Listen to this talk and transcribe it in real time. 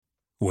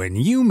When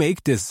you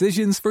make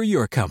decisions for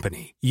your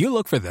company, you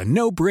look for the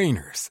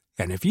no-brainers.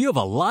 And if you have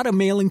a lot of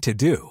mailing to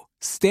do,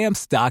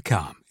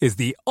 Stamps.com is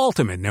the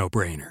ultimate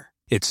no-brainer.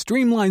 It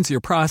streamlines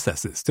your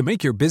processes to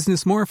make your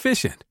business more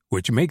efficient,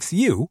 which makes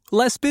you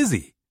less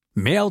busy.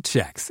 Mail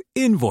checks,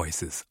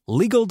 invoices,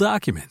 legal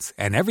documents,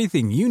 and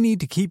everything you need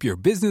to keep your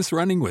business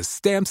running with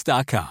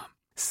Stamps.com.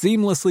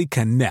 Seamlessly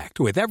connect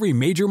with every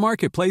major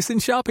marketplace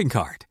and shopping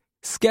cart.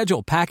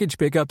 Schedule package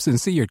pickups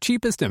and see your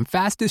cheapest and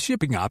fastest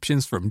shipping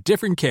options from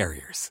different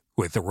carriers,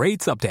 with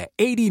rates up to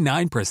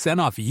 89%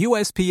 off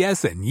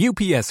USPS and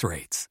UPS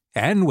rates.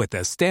 And with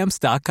the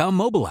Stamps.com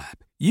mobile app,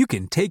 you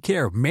can take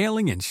care of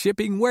mailing and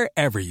shipping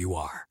wherever you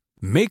are.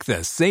 Make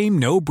the same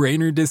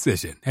no-brainer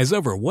decision as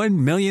over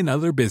 1 million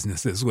other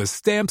businesses with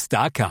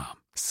Stamps.com.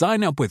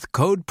 Sign up with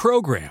code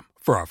PROGRAM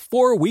for a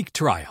 4-week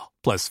trial,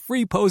 plus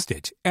free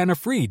postage and a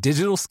free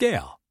digital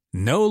scale.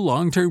 No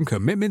long-term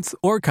commitments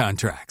or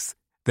contracts.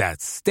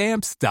 That's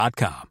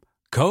Stamps.com.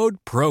 Code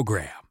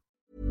PROGRAM.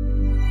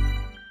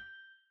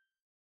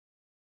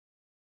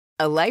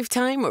 A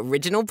Lifetime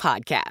Original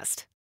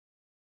Podcast.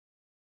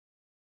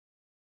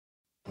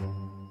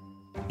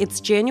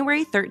 It's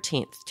January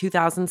 13th,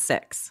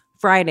 2006,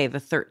 Friday the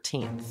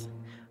 13th.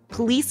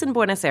 Police in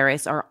Buenos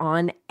Aires are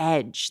on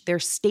edge. They're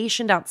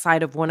stationed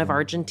outside of one of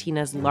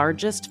Argentina's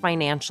largest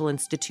financial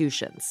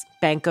institutions,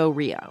 Banco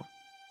Rio.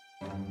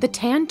 The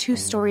tan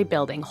 2-story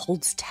building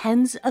holds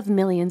tens of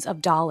millions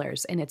of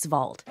dollars in its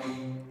vault.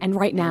 And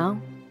right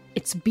now,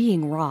 it's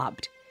being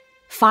robbed.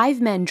 5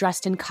 men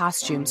dressed in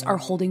costumes are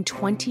holding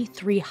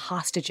 23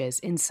 hostages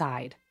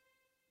inside.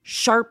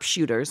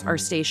 Sharpshooters are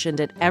stationed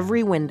at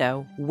every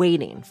window,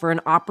 waiting for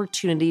an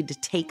opportunity to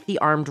take the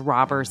armed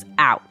robbers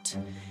out.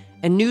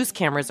 And news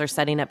cameras are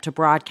setting up to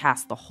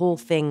broadcast the whole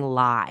thing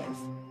live.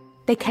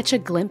 They catch a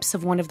glimpse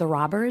of one of the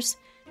robbers,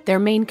 their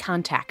main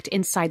contact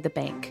inside the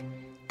bank.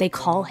 They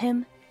call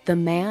him the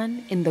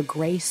man in the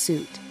gray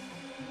suit.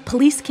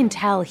 Police can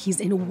tell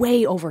he's in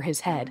way over his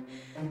head,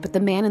 but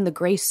the man in the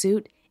gray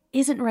suit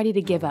isn't ready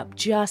to give up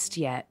just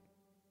yet.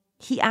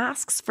 He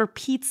asks for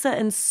pizza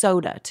and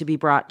soda to be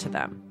brought to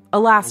them, a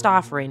last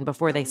offering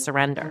before they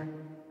surrender.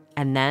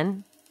 And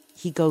then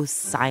he goes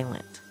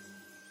silent.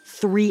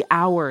 3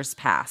 hours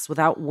pass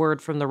without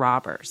word from the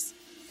robbers.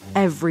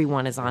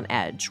 Everyone is on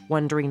edge,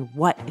 wondering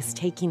what is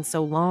taking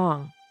so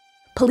long.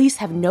 Police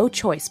have no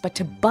choice but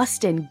to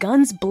bust in,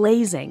 guns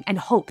blazing, and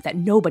hope that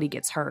nobody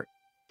gets hurt.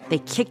 They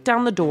kick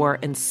down the door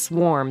and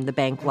swarm the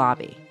bank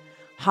lobby.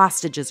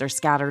 Hostages are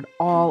scattered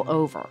all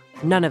over.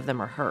 None of them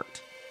are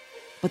hurt.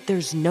 But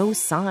there's no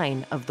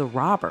sign of the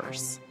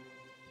robbers.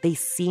 They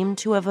seem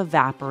to have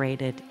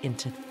evaporated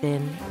into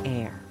thin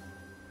air.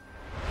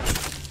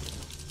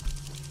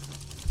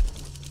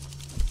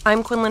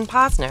 I'm Quinlan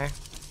Posner.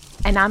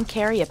 And I'm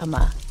Carrie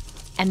Ipama.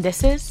 And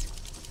this is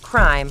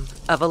Crime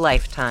of a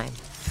Lifetime.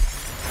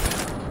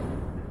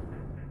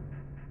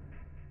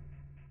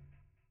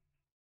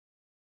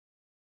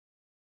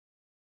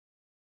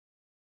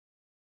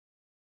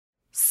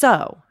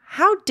 So,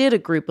 how did a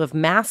group of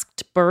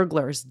masked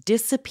burglars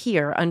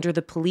disappear under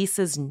the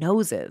police's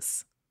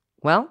noses?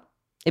 Well,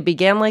 it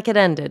began like it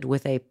ended,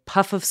 with a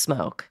puff of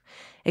smoke.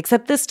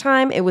 Except this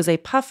time it was a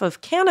puff of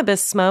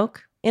cannabis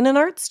smoke in an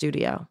art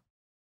studio.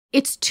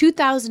 It's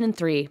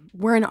 2003.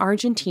 We're in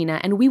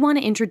Argentina, and we want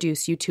to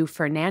introduce you to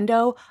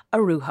Fernando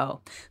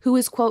Araujo, who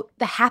is, quote,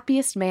 the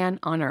happiest man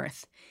on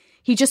earth.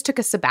 He just took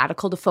a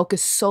sabbatical to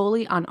focus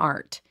solely on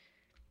art.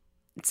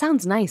 It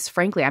sounds nice,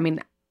 frankly. I mean,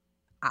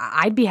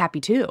 I'd be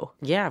happy too.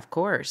 Yeah, of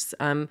course.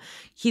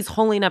 He's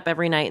holing up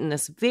every night in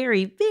this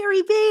very,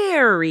 very,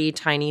 very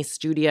tiny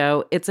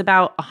studio. It's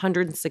about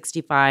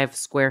 165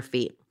 square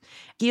feet.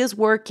 He is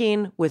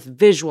working with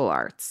visual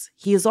arts.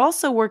 He is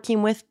also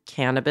working with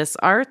cannabis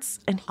arts,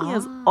 and he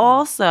is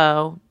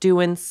also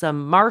doing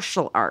some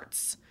martial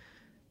arts.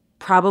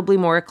 Probably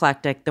more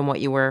eclectic than what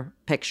you were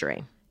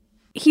picturing.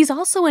 He's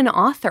also an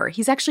author.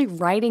 He's actually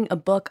writing a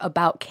book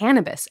about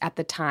cannabis at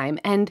the time,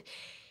 and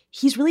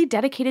he's really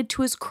dedicated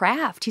to his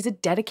craft. He's a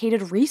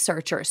dedicated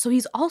researcher, so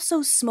he's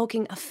also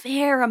smoking a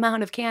fair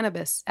amount of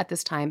cannabis at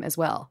this time as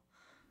well.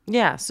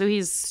 Yeah, so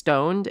he's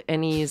stoned,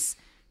 and he's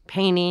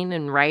painting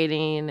and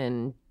writing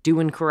and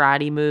doing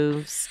karate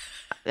moves.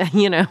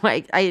 You know,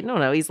 I don't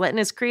know. He's letting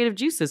his creative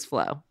juices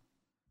flow.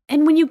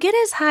 And when you get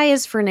as high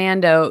as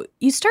Fernando,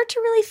 you start to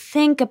really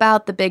think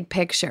about the big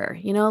picture.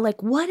 You know,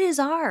 like, what is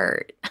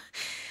art?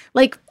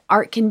 Like,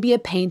 art can be a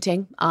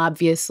painting,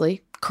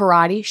 obviously.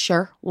 Karate,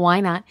 sure, why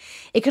not?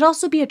 It could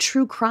also be a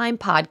true crime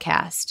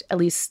podcast. At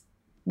least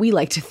we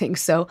like to think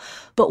so.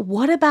 But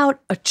what about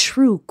a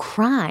true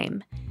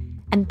crime?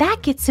 And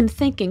that gets him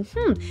thinking,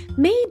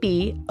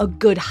 maybe a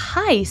good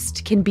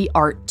heist can be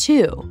art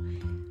too.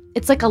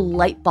 It's like a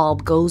light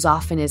bulb goes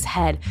off in his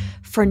head.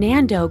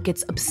 Fernando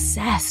gets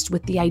obsessed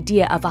with the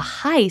idea of a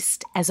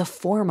heist as a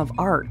form of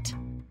art.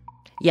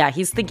 Yeah,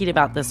 he's thinking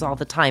about this all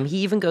the time. He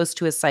even goes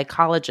to a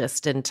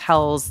psychologist and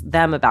tells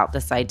them about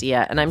this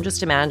idea. And I'm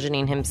just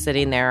imagining him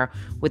sitting there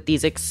with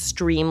these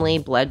extremely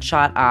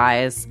bloodshot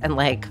eyes and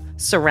like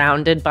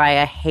surrounded by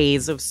a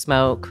haze of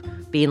smoke,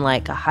 being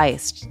like, a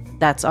heist,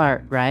 that's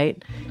art,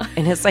 right?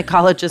 And his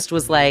psychologist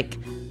was like,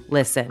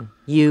 listen,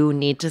 you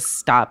need to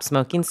stop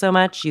smoking so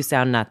much. You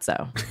sound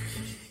nutso.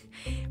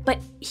 But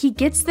he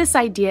gets this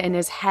idea in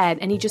his head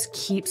and he just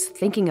keeps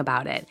thinking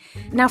about it.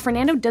 Now,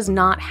 Fernando does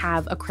not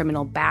have a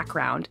criminal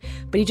background,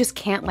 but he just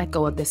can't let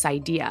go of this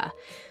idea.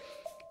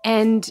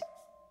 And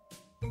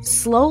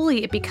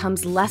slowly it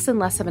becomes less and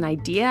less of an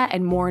idea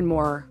and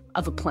more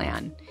of a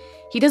plan.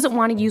 He doesn't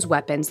want to use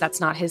weapons. That's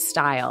not his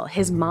style.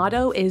 His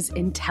motto is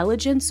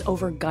intelligence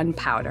over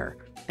gunpowder.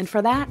 And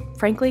for that,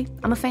 frankly,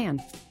 I'm a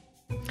fan.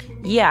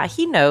 Yeah,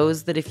 he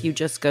knows that if you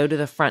just go to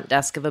the front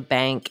desk of a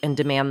bank and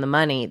demand the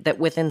money, that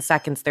within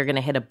seconds they're going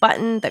to hit a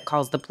button that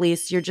calls the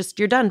police. You're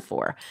done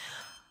for.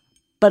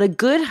 But a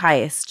good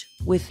heist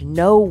with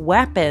no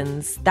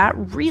weapons, that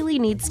really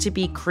needs to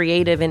be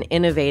creative and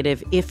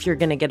innovative if you're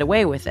going to get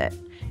away with it.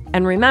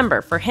 And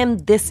remember, for him,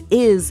 this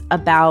is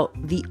about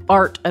the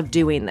art of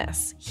doing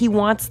this. He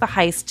wants the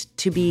heist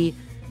to be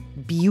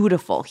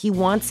beautiful. He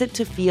wants it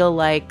to feel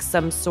like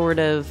some sort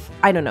of,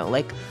 I don't know,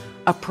 like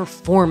a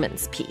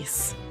performance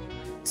piece.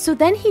 So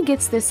then he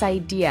gets this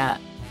idea,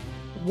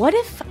 what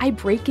if I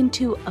break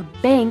into a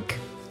bank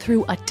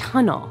through a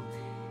tunnel?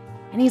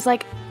 And he's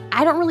like,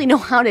 I don't really know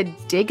how to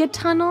dig a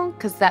tunnel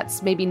because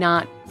that's maybe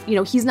not,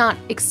 he's not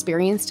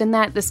experienced in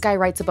that. This guy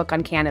writes a book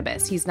on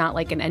cannabis. He's not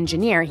like an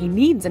engineer. He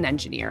needs an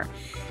engineer.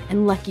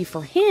 And lucky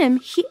for him,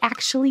 he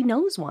actually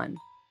knows one.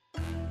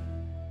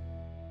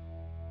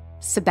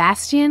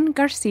 Sebastian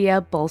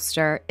Garcia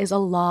Bolster is a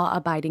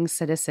law-abiding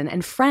citizen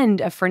and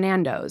friend of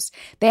Fernando's.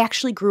 They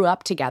actually grew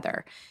up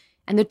together.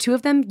 And the two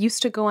of them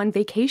used to go on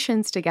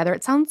vacations together.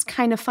 It sounds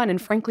kind of fun. And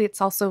frankly,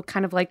 it's also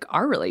kind of like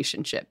our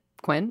relationship,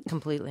 Quinn.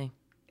 Completely.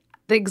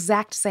 The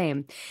exact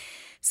same.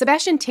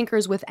 Sebastian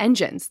tinkers with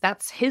engines.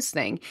 That's his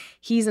thing.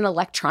 He's an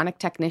electronic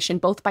technician,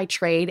 both by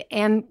trade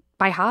and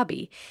by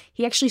hobby.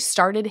 He actually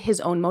started his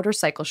own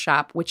motorcycle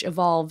shop, which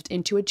evolved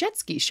into a jet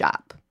ski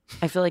shop.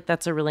 I feel like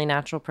that's a really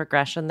natural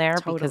progression there.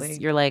 Totally. Because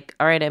you're like,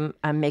 all right,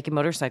 I'm making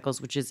motorcycles,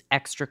 which is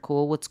extra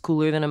cool. What's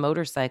cooler than a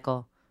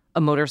motorcycle?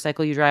 A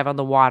motorcycle you drive on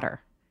the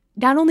water.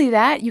 Not only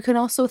that, you can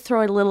also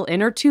throw a little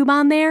inner tube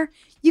on there.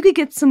 You could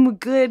get some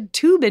good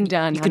tubing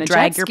done. You could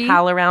drag your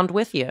pal around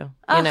with you,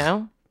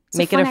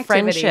 Make it a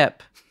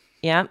friendship.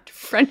 Yeah.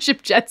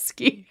 Friendship jet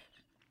ski.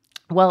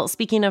 Well,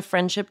 speaking of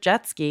friendship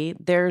jet ski,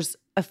 there's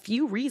a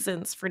few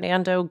reasons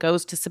Fernando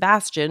goes to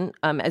Sebastian.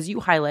 As you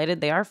highlighted,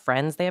 they are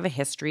friends. They have a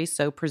history,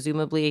 so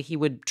presumably he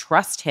would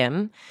trust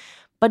him.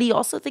 But he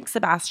also thinks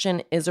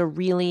Sebastian is a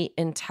really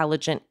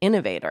intelligent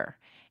innovator.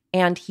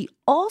 And he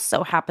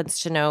also happens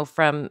to know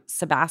from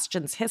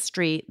Sebastian's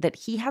history that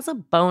he has a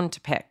bone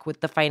to pick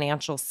with the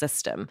financial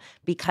system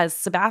because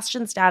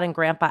Sebastian's dad and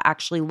grandpa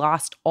actually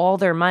lost all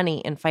their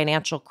money in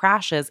financial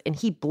crashes, and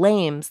he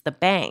blames the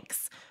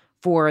banks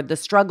for the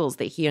struggles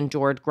that he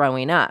endured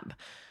growing up.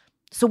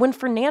 So when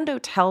Fernando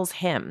tells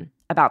him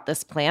about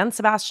this plan,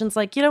 Sebastian's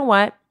like, you know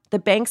what? The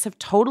banks have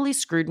totally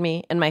screwed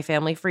me and my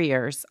family for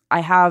years.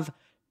 I have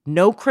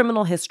no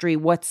criminal history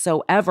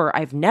whatsoever.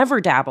 I've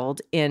never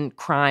dabbled in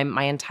crime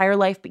my entire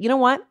life. But you know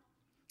what?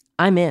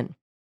 I'm in.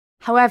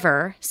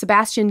 However,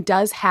 Sebastian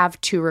does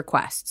have two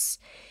requests.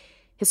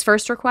 His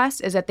first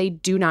request is that they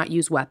do not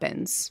use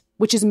weapons,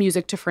 which is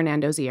music to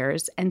Fernando's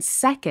ears. And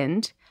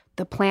second,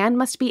 the plan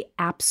must be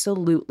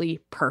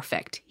absolutely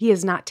perfect. He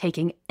is not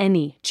taking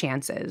any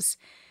chances.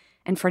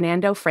 And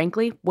Fernando,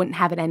 frankly, wouldn't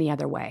have it any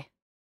other way.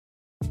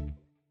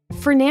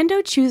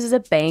 Fernando chooses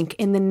a bank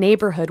in the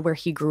neighborhood where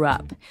he grew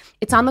up.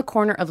 It's on the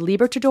corner of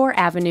Libertador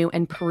Avenue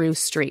and Peru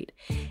Street.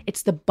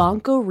 It's the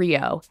Banco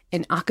Rio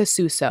in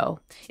Acasuso.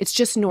 It's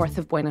just north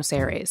of Buenos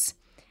Aires.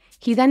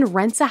 He then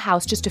rents a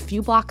house just a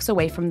few blocks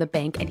away from the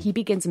bank, and he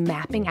begins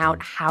mapping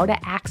out how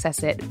to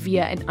access it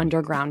via an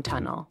underground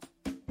tunnel.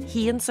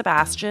 He and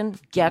Sebastian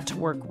get to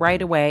work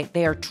right away.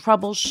 They are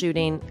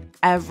troubleshooting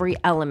every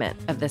element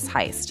of this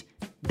heist.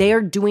 They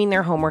are doing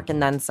their homework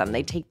and then some.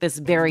 They take this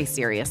very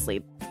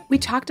seriously. We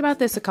talked about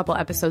this a couple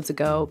episodes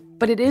ago,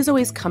 but it is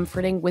always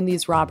comforting when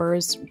these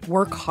robbers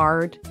work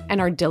hard and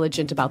are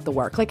diligent about the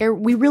work.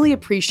 We really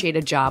appreciate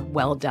a job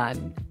well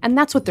done. And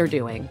that's what they're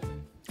doing.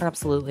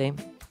 Absolutely.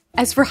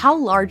 As for how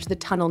large the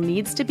tunnel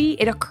needs to be,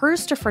 it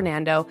occurs to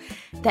Fernando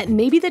that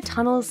maybe the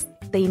tunnels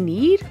they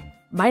need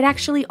might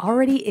actually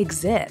already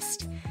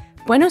exist.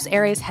 Buenos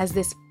Aires has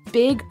this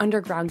big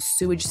underground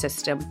sewage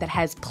system that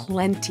has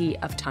plenty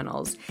of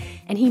tunnels.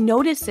 And he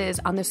notices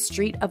on the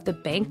street of the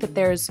bank that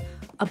there's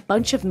a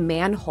bunch of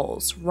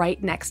manholes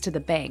right next to the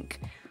bank.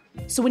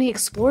 So when he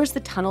explores the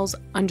tunnels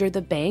under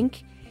the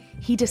bank,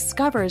 he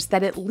discovers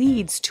that it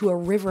leads to a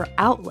river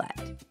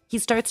outlet. He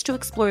starts to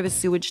explore the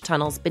sewage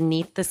tunnels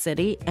beneath the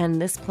city,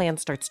 and this plan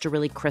starts to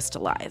really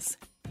crystallize.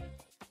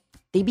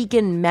 They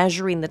begin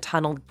measuring the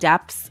tunnel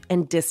depths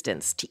and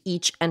distance to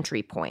each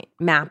entry point,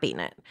 mapping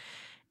it.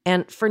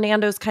 And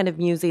Fernando's kind of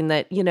musing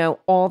that,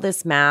 all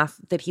this math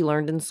that he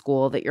learned in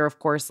school that you're, of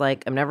course,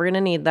 like, I'm never going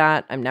to need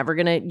that. I'm never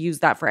going to use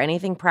that for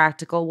anything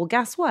practical. Well,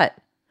 guess what?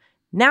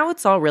 Now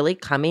it's all really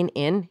coming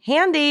in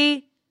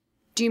handy.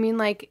 Do you mean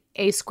like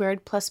a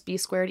squared plus b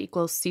squared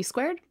equals c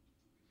squared?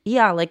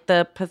 Yeah, like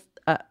the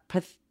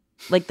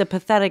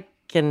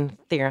Pythagorean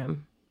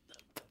theorem.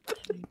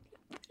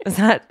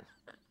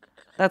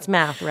 That's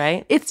math,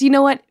 right? It's, you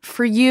know what,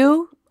 for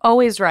you,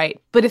 always right.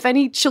 But if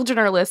any children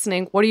are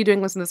listening, what are you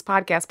doing listening to this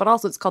podcast? But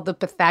also it's called the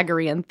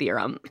Pythagorean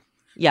theorem.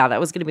 Yeah, that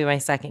was going to be my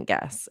second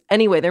guess.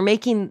 Anyway, they're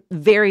making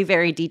very,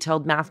 very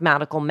detailed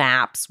mathematical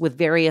maps with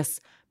various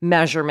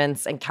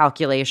measurements and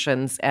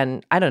calculations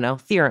and,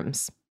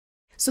 theorems.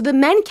 So the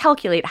men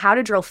calculate how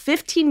to drill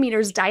 15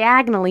 meters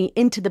diagonally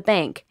into the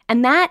bank,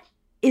 and that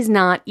is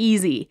not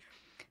easy.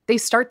 They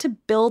start to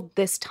build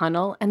this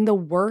tunnel, and the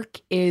work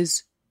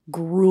is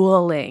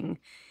grueling.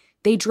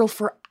 They drill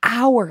for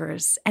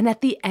hours, and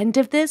at the end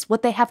of this,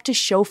 what they have to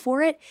show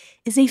for it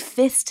is a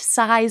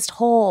fist-sized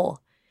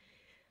hole.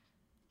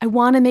 I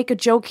want to make a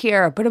joke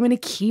here, but I'm going to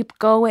keep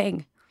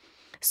going.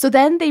 So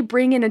then they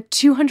bring in a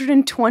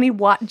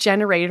 220-watt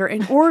generator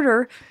in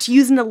order to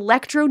use an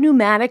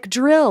electro-pneumatic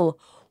drill.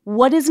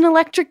 What is an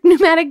electric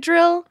pneumatic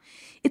drill?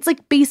 It's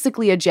like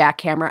basically a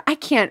jackhammer.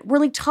 We're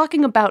like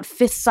talking about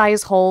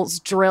fist-sized holes,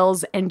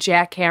 drills, and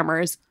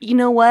jackhammers. You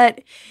know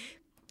what?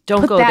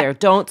 Don't go there.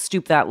 Don't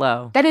stoop that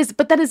low. That is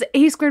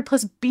a squared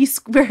plus b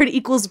squared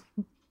equals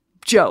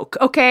joke,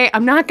 okay?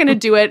 I'm not going to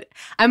do it.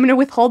 I'm going to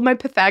withhold my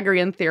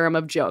Pythagorean theorem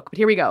of joke. But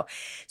here we go.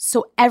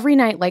 So every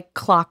night, like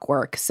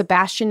clockwork,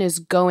 Sebastian is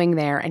going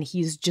there and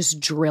he's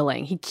just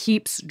drilling. He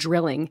keeps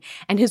drilling.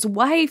 And his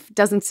wife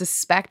doesn't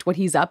suspect what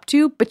he's up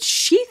to, but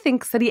she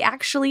thinks that he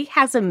actually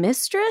has a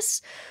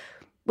mistress,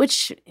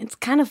 which it's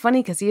kind of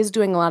funny because he is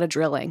doing a lot of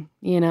drilling,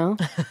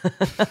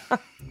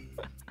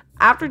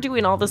 After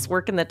doing all this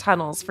work in the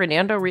tunnels,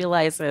 Fernando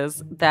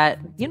realizes that,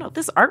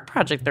 this art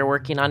project they're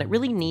working on, it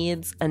really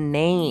needs a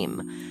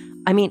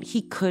name. I mean,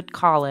 he could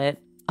call it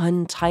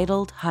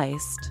Untitled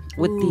Heist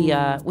with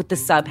the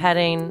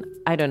subheading,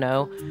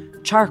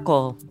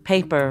 charcoal,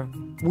 paper,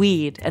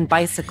 weed, and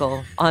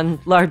bicycle on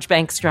large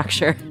bank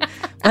structure.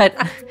 But,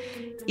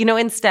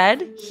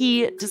 instead,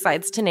 he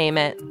decides to name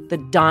it the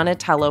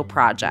Donatello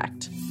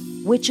Project,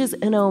 which is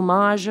an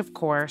homage, of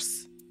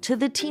course, to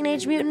the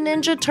Teenage Mutant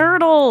Ninja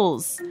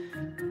Turtles.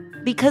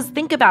 Because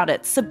think about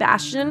it,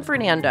 Sebastian and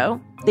Fernando,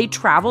 they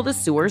travel the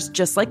sewers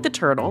just like the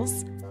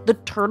turtles. The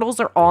turtles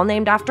are all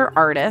named after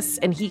artists,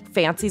 and he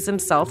fancies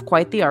himself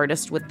quite the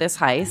artist with this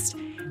heist.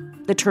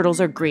 The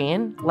turtles are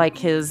green, like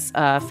his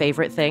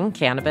favorite thing,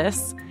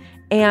 cannabis.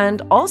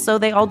 And also,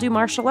 they all do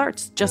martial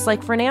arts, just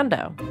like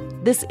Fernando.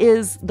 This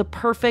is the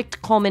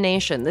perfect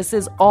culmination. This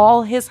is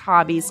all his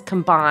hobbies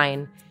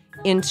combined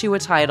into a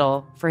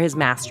title for his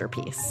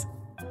masterpiece.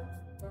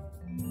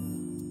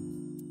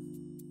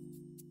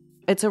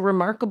 It's a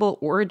remarkable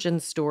origin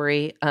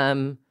story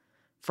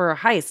for a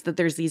heist, that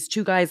there's these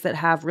two guys that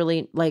have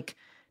really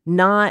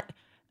not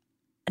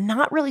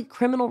really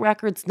criminal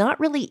records, not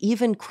really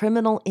even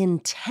criminal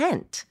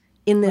intent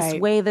in this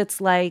way that's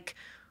like,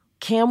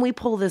 can we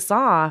pull this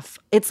off?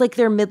 It's like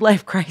their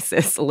midlife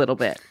crisis a little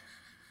bit.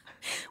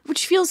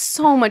 Which feels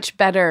so much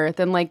better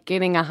than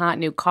getting a hot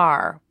new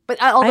car.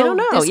 But although I don't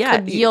know. This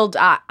could yield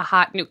a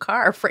hot new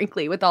car,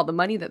 frankly, with all the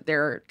money that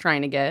they're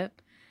trying to get.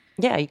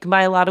 Yeah, you can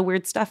buy a lot of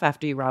weird stuff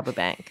after you rob a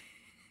bank.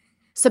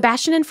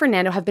 Sebastian and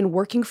Fernando have been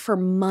working for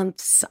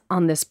months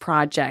on this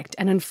project,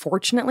 and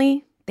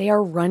unfortunately, they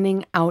are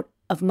running out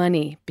of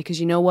money because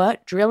you know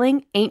what?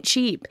 Drilling ain't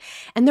cheap.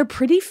 And they're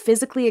pretty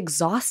physically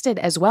exhausted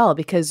as well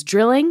because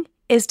drilling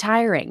is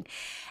tiring.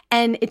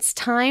 And it's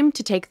time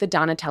to take the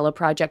Donatello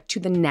project to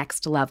the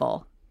next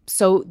level.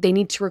 So they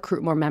need to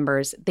recruit more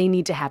members. They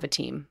need to have a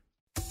team.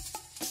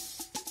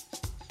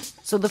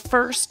 So the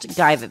first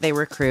guy that they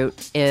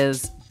recruit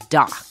is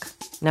Doc.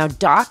 Now,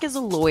 Doc is a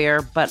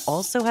lawyer, but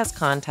also has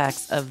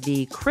contacts of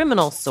the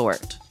criminal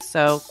sort.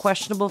 So,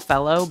 questionable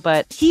fellow,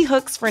 but he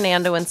hooks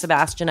Fernando and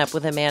Sebastian up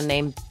with a man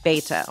named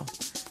Beto.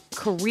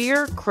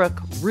 Career crook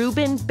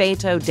Ruben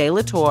Beto de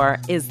la Torre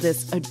is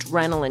this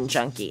adrenaline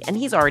junkie, and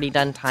he's already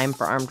done time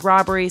for armed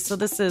robbery, so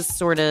this is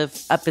sort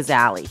of up his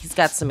alley. He's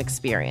got some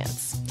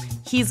experience.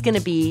 He's going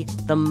to be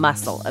the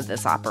muscle of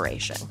this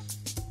operation.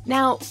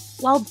 Now,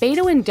 while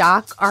Beto and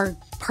Doc are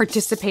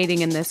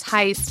participating in this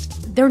heist,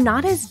 they're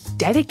not as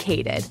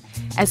dedicated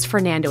as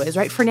Fernando is,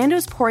 right?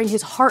 Fernando's pouring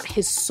his heart,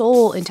 his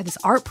soul into this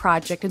art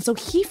project, and so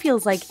he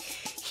feels like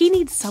he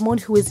needs someone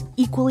who is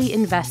equally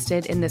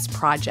invested in this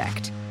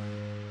project.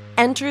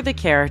 Enter the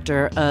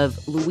character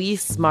of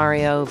Luis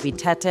Mario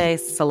Vitete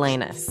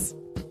Salinas,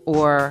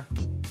 or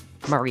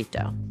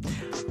Marito.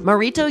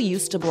 Marito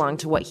used to belong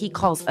to what he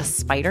calls a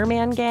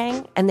Spider-Man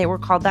gang, and they were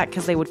called that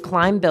because they would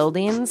climb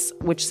buildings,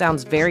 which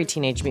sounds very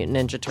Teenage Mutant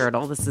Ninja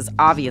Turtle. This is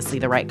obviously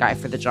the right guy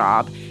for the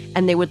job.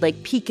 And they would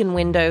peek in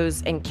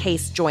windows and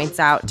case joints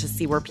out to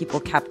see where people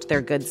kept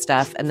their good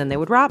stuff, and then they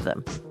would rob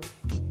them.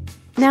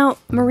 Now,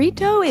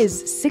 Marito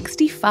is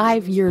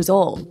 65 years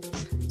old.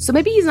 So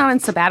maybe he's not on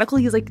sabbatical,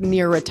 he's like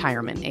near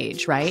retirement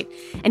age, right?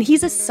 And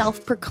he's a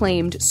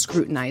self-proclaimed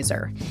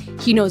scrutinizer.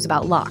 He knows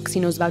about locks, he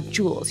knows about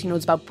jewels, he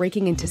knows about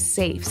breaking into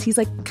safes. He's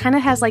like kind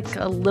of has like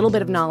a little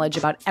bit of knowledge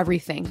about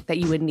everything that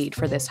you would need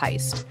for this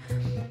heist.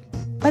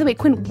 By the way,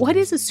 Quinn, what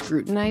is a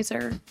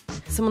scrutinizer?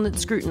 Someone that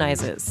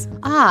scrutinizes.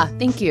 Ah,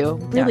 thank you.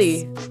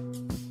 Really? Yes.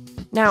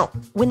 Now,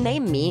 when they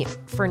meet,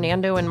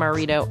 Fernando and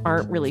Marito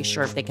aren't really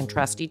sure if they can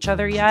trust each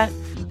other yet.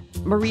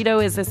 Marito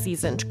is a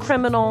seasoned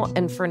criminal,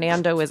 and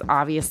Fernando is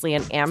obviously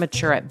an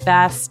amateur at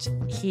best.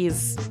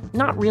 He's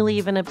not really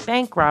even a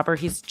bank robber.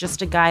 He's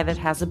just a guy that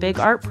has a big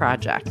art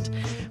project.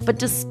 But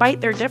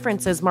despite their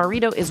differences,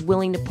 Marito is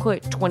willing to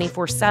put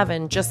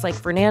 24/7, just like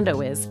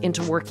Fernando is,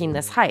 into working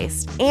this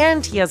heist.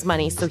 And he has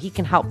money so he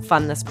can help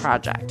fund this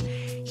project.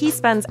 He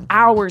spends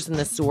hours in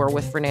the sewer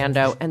with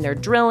Fernando, and they're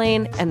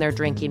drilling, and they're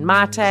drinking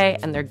mate,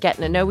 and they're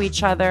getting to know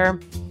each other.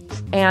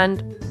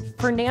 And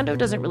Fernando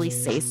doesn't really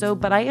say so,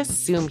 but I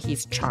assume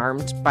he's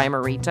charmed by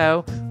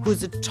Marito,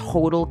 who's a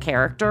total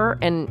character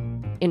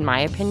and, in my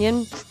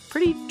opinion,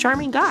 pretty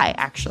charming guy,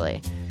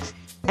 actually.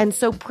 And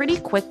so pretty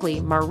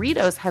quickly,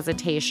 Marito's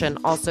hesitation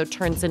also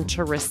turns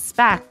into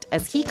respect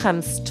as he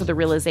comes to the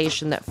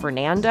realization that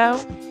Fernando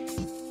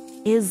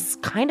is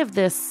kind of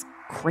this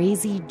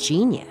crazy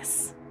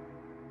genius.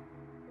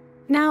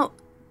 Now,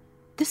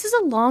 this is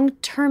a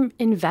long-term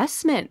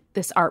investment,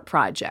 this art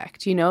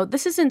project, you know?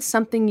 This isn't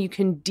something you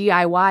can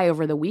DIY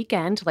over the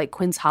weekend, like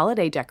Quinn's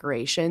holiday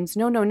decorations.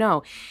 No.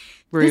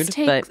 Rude,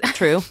 but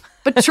true.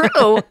 But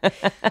true.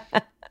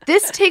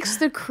 This takes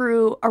the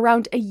crew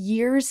around a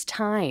year's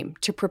time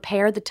to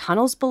prepare the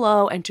tunnels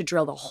below and to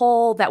drill the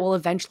hole that will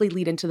eventually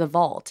lead into the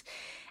vault.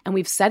 And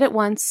we've said it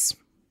once,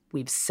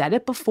 we've said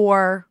it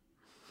before.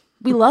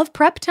 We love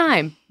prep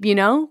time, you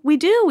know? We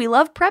do. We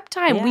love prep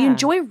time. Yeah. We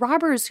enjoy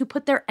robbers who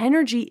put their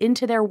energy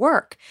into their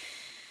work.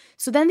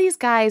 So then these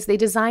guys, they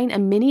design a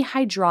mini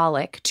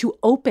hydraulic to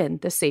open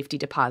the safety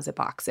deposit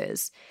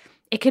boxes.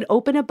 It can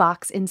open a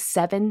box in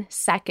 7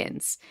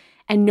 seconds,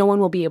 and no one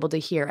will be able to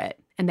hear it.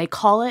 And they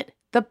call it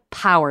the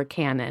power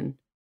cannon.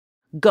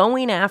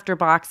 Going after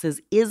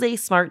boxes is a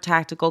smart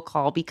tactical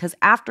call because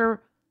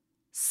after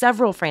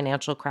several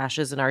financial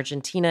crashes in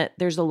Argentina,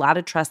 there's a lot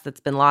of trust that's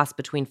been lost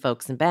between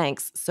folks and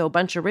banks. So a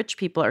bunch of rich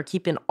people are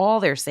keeping all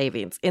their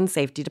savings in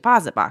safety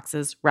deposit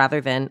boxes rather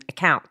than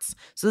accounts.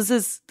 So this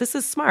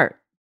is smart.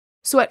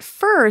 So at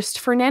first,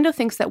 Fernando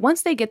thinks that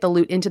once they get the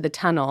loot into the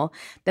tunnel,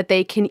 that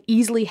they can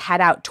easily head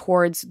out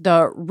towards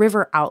the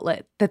river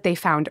outlet that they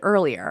found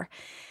earlier.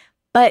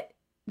 But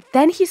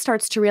then he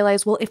starts to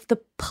realize, well, if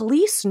the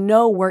police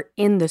know we're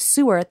in the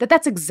sewer,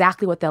 that's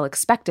exactly what they'll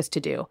expect us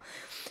to do.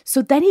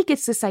 So then he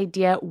gets this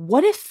idea,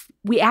 what if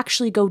we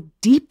actually go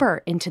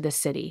deeper into the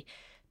city?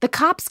 The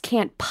cops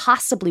can't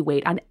possibly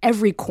wait on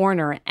every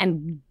corner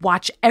and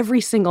watch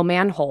every single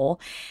manhole.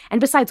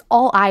 And besides,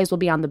 all eyes will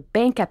be on the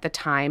bank at the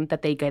time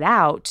that they get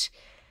out.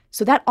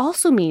 So that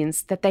also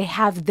means that they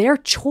have their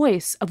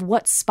choice of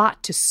what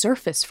spot to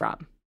surface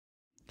from.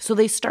 So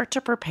they start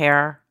to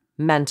prepare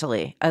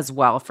mentally as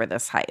well for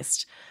this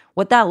heist.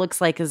 What that looks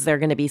like is they're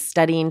going to be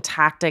studying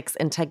tactics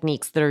and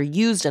techniques that are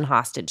used in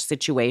hostage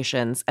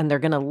situations, and they're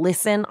going to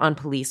listen on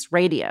police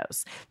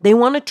radios. They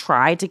want to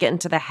try to get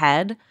into the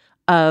head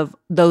of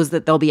those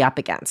that they'll be up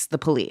against, the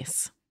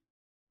police.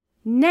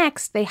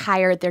 Next, they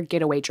hired their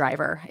getaway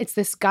driver. It's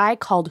this guy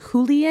called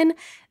Julian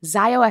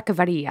Zayo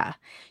Echevarria.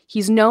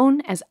 He's known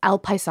as El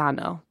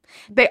Paisano.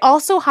 They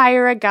also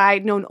hire a guy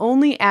known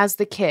only as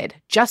the Kid,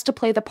 just to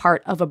play the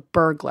part of a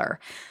burglar.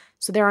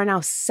 So there are now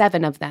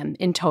 7 of them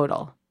in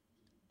total.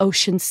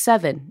 Ocean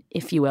 7,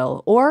 if you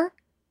will, or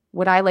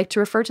what I like to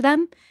refer to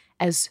them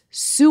as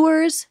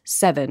Sewers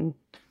 7.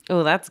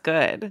 Oh, that's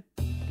good.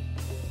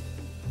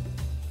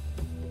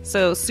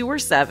 So Sewer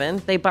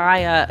 7, they buy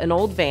an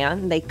old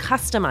van, they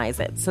customize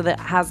it so that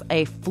it has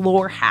a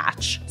floor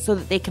hatch so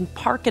that they can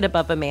park it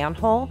above a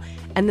manhole,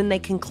 and then they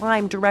can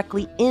climb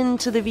directly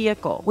into the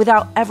vehicle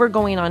without ever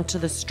going onto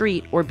the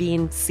street or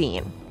being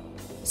seen.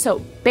 So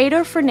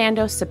Beto,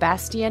 Fernando,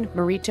 Sebastian,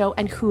 Marito,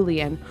 and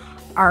Julian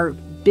are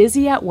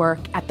busy at work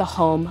at the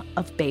home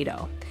of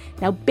Beto.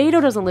 Now,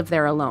 Beto doesn't live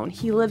there alone.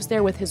 He lives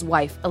there with his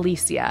wife,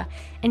 Alicia,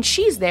 and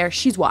she's there,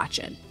 she's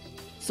watching.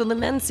 So the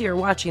men see her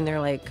watching,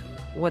 they're like,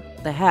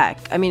 what the heck?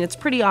 I mean, it's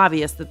pretty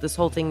obvious that this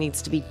whole thing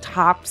needs to be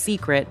top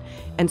secret,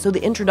 and so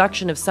the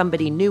introduction of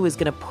somebody new is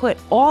going to put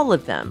all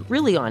of them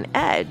really on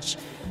edge.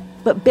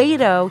 But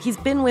Beto, he's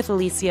been with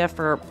Alicia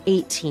for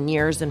 18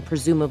 years and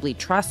presumably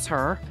trusts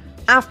her.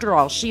 After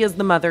all, she is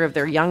the mother of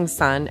their young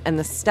son and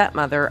the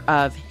stepmother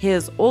of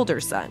his older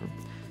son.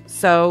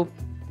 So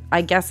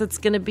I guess it's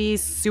going to be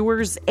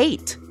Sewers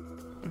 8.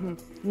 Mm-hmm.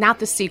 Not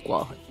the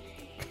sequel.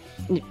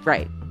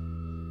 Right.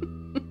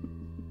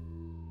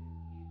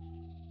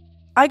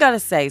 I gotta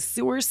say,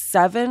 Sewers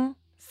 7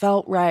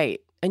 felt right.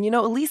 And,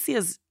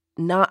 Alicia's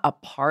not a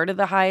part of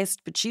the heist,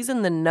 but she's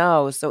in the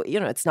know. So,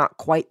 it's not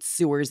quite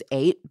Sewers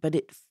 8, but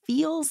it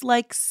feels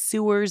like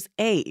Sewers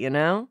 8,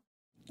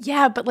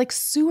 Yeah, but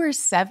Sewers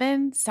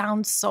 7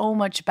 sounds so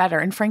much better.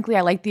 And frankly,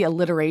 I like the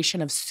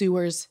alliteration of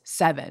Sewers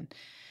 7.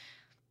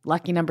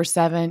 Lucky number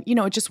 7. You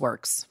know, it just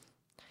works.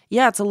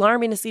 Yeah, it's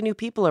alarming to see new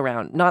people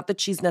around. Not that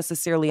she's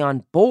necessarily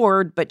on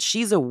board, but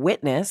she's a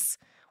witness.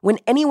 When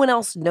anyone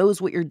else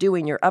knows what you're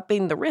doing, you're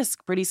upping the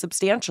risk pretty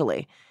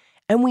substantially.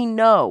 And we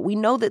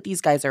know that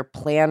these guys are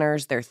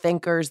planners, they're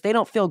thinkers. They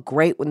don't feel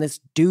great when this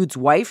dude's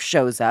wife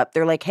shows up.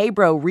 They're like, hey,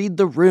 bro, read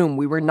the room.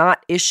 We were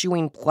not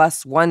issuing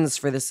 +1s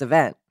for this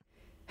event.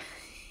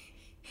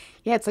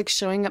 Yeah, it's like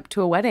showing up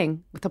to a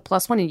wedding with a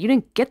 +1 and you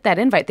didn't get that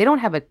invite. They don't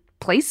have a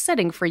place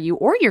setting for you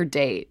or your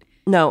date.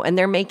 No, and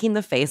they're making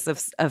the face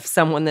of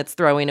someone that's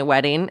throwing a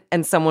wedding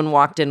and someone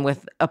walked in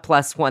with a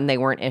 +1 they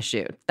weren't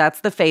issued. That's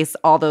the face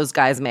all those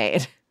guys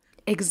made.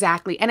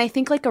 Exactly. And I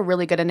think like a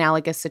really good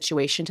analogous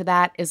situation to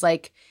that is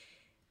like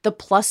the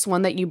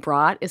 +1 that you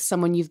brought is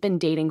someone you've been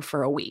dating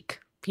for a week.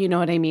 You know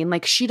what I mean?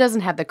 Like she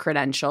doesn't have the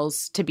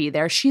credentials to be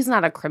there. She's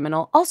not a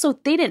criminal. Also,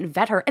 they didn't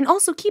vet her. And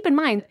also keep in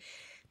mind,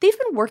 they've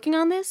been working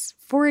on this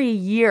for a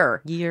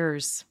year.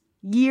 Years.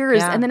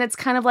 Yeah. And then it's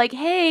kind of like,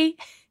 hey,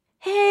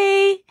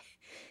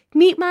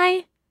 meet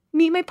my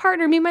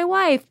partner, meet my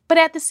wife. But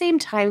at the same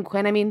time,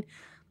 Quinn, I mean,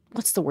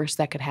 what's the worst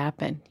that could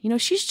happen? You know,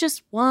 she's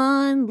just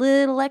one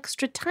little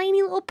extra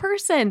tiny little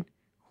person.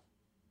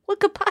 What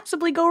could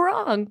possibly go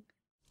wrong?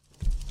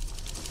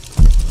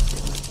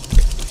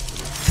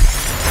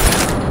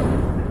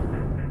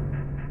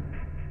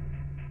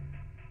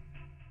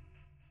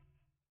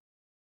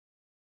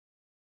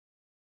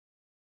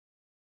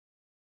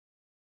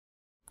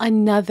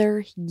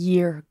 Another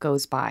year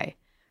goes by.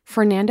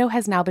 Fernando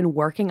has now been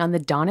working on the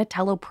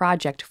Donatello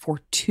project for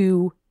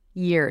 2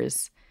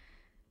 years.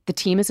 The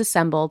team is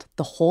assembled,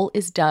 the hole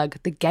is dug,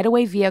 the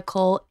getaway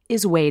vehicle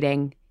is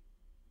waiting.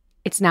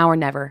 It's now or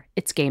never.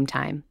 It's game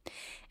time.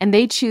 And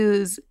they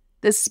choose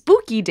the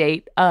spooky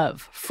date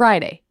of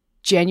Friday,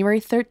 January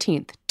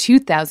 13th,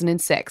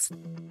 2006.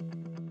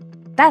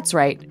 That's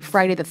right,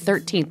 Friday the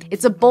 13th.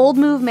 It's a bold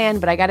move, man,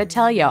 but I gotta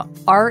tell you,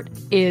 art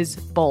is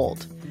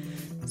bold.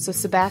 So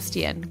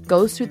Sebastian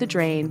goes through the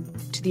drain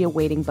to the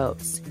awaiting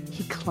boats.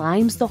 He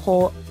climbs the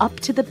hole up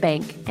to the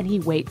bank and he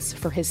waits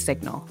for his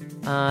signal.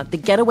 The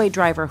getaway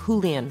driver,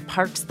 Julian,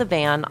 parks the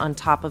van on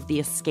top of the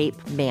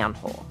escape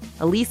manhole.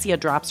 Alicia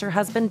drops her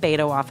husband,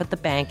 Beto, off at the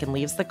bank and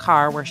leaves the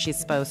car where she's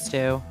supposed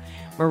to.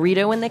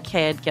 Marito and the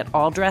kid get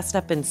all dressed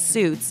up in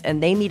suits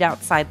and they meet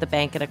outside the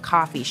bank at a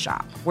coffee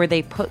shop where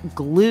they put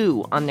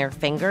glue on their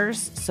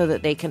fingers so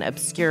that they can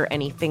obscure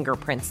any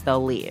fingerprints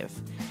they'll leave.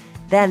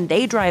 Then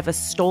they drive a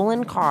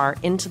stolen car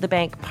into the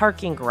bank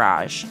parking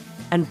garage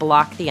and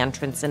block the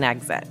entrance and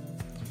exit.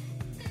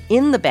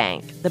 In the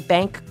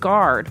bank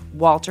guard,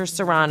 Walter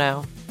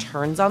Serrano,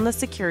 turns on the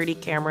security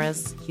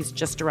cameras. He's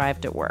just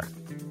arrived at work.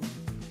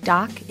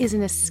 Doc is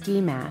in a ski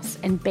mask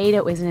and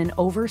Beto is in an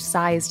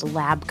oversized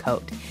lab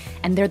coat,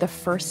 and they're the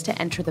first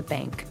to enter the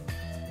bank.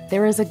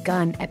 There is a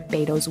gun at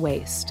Beto's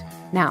waist.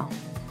 Now,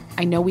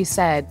 I know we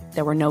said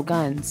there were no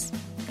guns,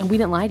 and we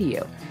didn't lie to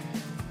you.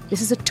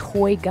 This is a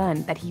toy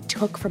gun that he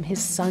took from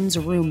his son's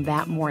room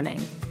that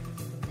morning.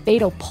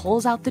 Beto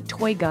pulls out the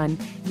toy gun,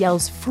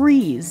 yells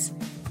freeze,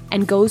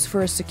 and goes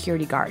for a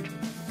security guard.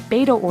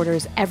 Beto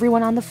orders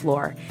everyone on the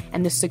floor,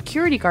 and the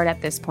security guard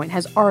at this point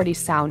has already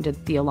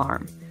sounded the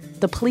alarm.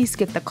 The police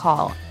get the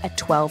call at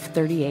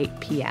 12:38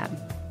 p.m.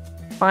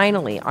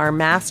 Finally, our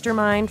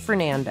mastermind,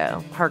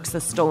 Fernando, parks a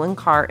stolen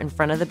car in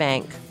front of the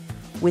bank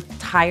with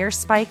tire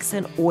spikes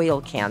and oil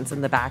cans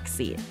in the back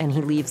seat, and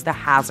he leaves the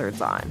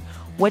hazards on.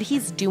 What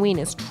he's doing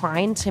is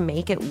trying to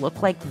make it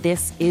look like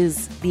this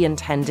is the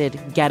intended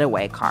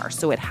getaway car,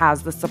 so it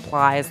has the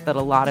supplies that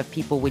a lot of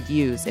people would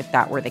use if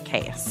that were the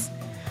case.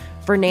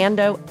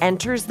 Fernando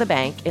enters the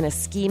bank in a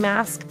ski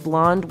mask,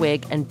 blonde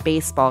wig, and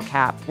baseball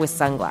cap with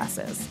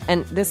sunglasses.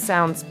 And this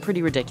sounds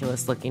pretty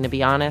ridiculous looking, to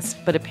be honest,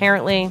 but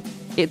apparently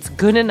it's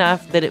good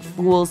enough that it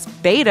fools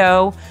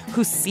Beto,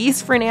 who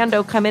sees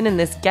Fernando come in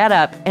this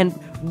getup and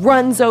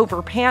runs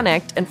over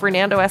panicked, and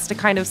Fernando has to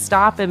kind of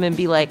stop him and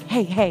be like,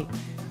 hey,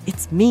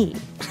 it's me.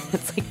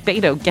 It's like,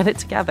 Beto, get it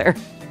together.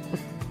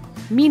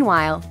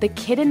 Meanwhile, the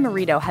kid and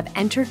Marito have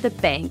entered the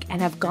bank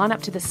and have gone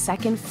up to the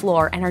second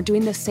floor and are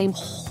doing the same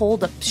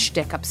hold-up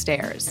shtick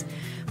upstairs.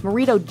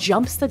 Marito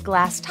jumps the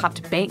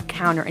glass-topped bank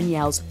counter and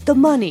yells, "The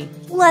money!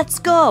 Let's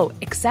go!"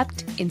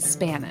 except in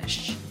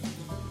Spanish.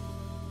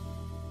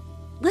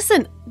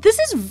 Listen, this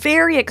is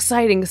very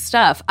exciting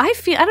stuff. I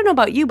don't know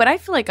about you, but I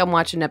feel like I'm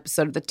watching an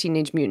episode of the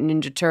Teenage Mutant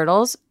Ninja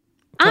Turtles.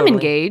 Totally. I'm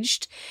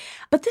engaged.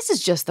 But this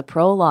is just the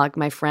prologue,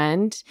 my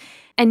friend.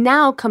 And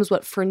now comes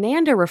what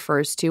Fernando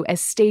refers to as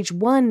stage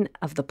 1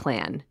 of the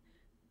plan.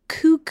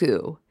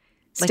 Cuckoo.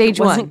 Stage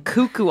 1. Like it wasn't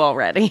cuckoo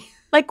already.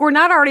 Like we're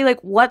not already like,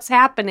 what's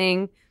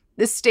happening?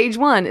 This stage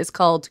 1 is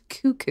called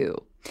cuckoo.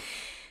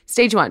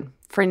 Stage 1,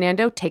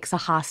 Fernando takes a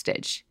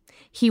hostage.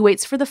 He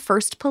waits for the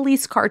first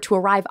police car to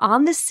arrive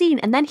on the scene,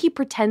 and then he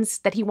pretends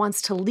that he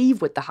wants to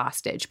leave with the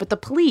hostage. But the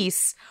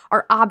police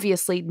are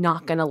obviously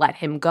not going to let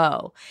him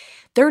go.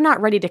 They're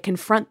not ready to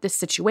confront this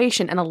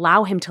situation and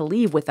allow him to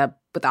leave with a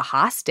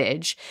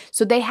hostage,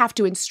 so they have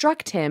to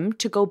instruct him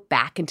to go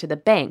back into the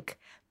bank.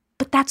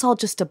 But that's all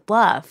just a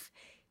bluff.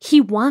 He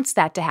wants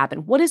that to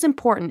happen. What is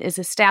important is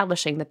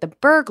establishing that the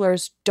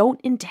burglars don't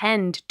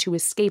intend to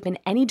escape in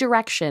any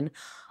direction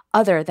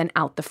other than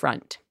out the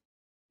front.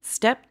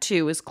 Step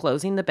 2 is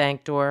closing the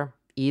bank door.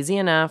 Easy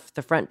enough.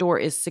 The front door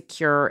is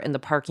secure and the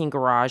parking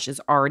garage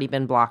has already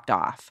been blocked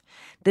off.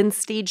 Then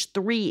stage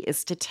 3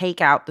 is to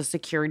take out the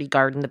security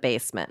guard in the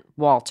basement,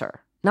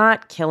 Walter.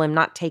 Not kill him,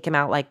 not take him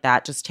out like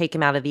that. Just take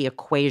him out of the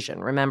equation.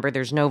 Remember,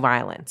 there's no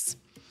violence.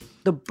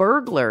 The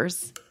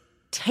burglars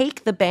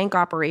take the bank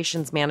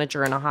operations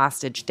manager and a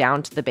hostage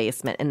down to the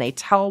basement, and they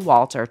tell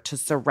Walter to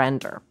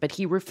surrender, but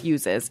he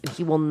refuses, and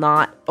he will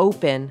not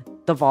open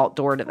the vault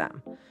door to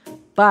them.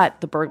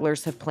 But the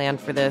burglars have planned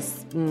for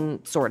this,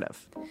 sort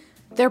of.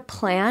 Their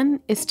plan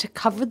is to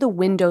cover the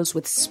windows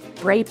with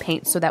spray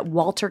paint so that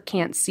Walter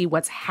can't see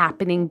what's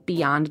happening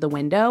beyond the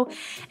window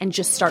and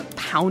just start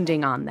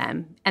pounding on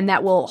them. And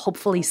that will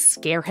hopefully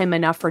scare him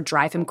enough or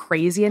drive him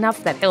crazy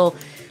enough that he'll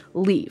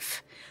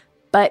leave.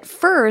 But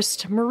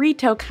first,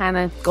 Marito kind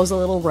of goes a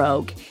little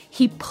rogue.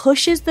 He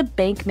pushes the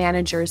bank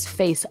manager's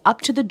face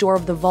up to the door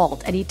of the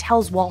vault and he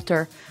tells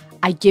Walter,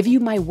 "I give you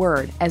my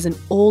word as an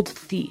old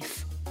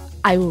thief.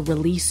 I will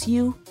release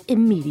you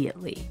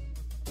immediately."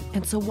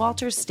 And so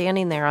Walter's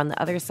standing there on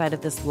the other side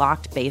of this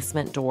locked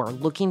basement door,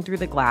 looking through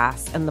the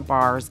glass and the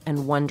bars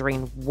and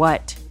wondering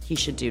what he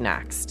should do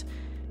next.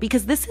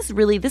 Because this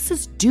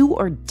is do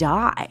or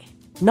die.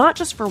 Not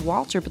just for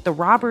Walter, but the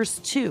robbers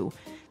too.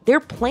 Their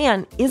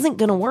plan isn't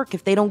going to work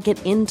if they don't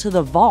get into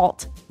the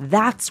vault.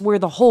 That's where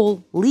the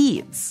hole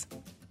leads.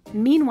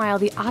 Meanwhile,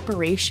 the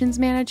operations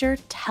manager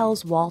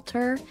tells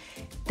Walter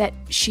that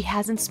she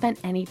hasn't spent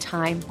any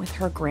time with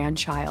her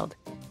grandchild,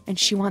 and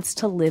she wants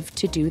to live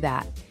to do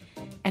that.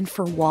 And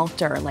for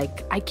Walter,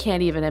 I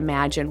can't even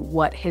imagine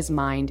what his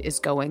mind is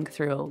going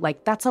through.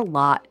 That's a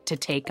lot to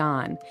take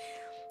on.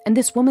 And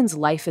this woman's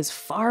life is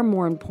far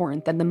more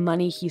important than the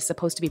money he's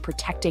supposed to be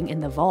protecting in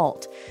the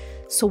vault.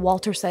 So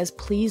Walter says,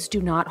 "Please do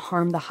not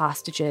harm the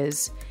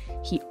hostages."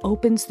 He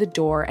opens the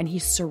door and he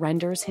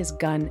surrenders his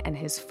gun and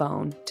his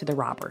phone to the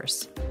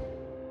robbers.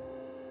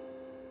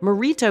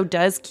 Marito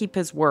does keep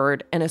his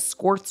word and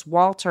escorts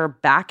Walter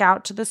back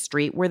out to the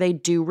street where they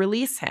do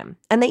release him.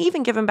 And they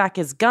even give him back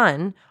his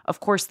gun. Of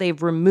course,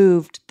 they've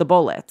removed the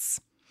bullets.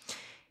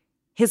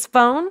 His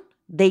phone,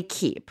 they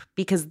keep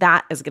because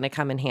that is going to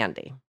come in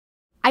handy.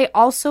 I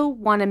also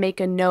want to make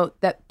a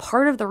note that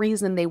part of the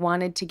reason they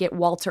wanted to get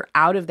Walter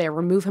out of there,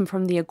 remove him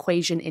from the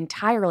equation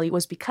entirely,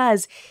 was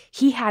because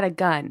he had a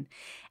gun.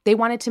 They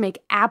wanted to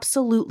make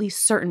absolutely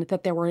certain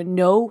that there were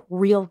no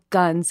real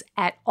guns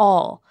at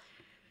all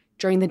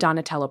during the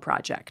Donatello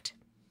project.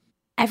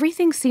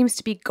 Everything seems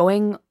to be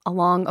going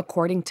along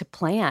according to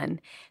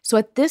plan. So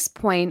at this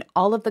point,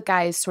 all of the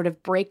guys sort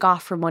of break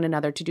off from one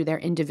another to do their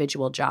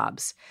individual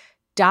jobs.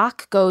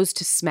 Doc goes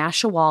to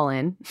smash a wall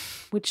in,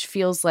 which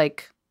feels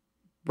like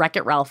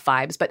Wreck-It Ralph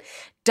vibes, but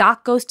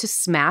Doc goes to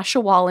smash a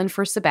wall in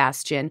for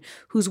Sebastian,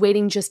 who's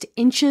waiting just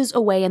inches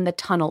away in the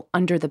tunnel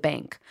under the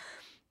bank.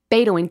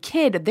 Beto and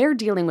Kid, they're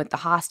dealing with the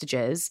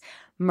hostages.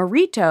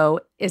 Marito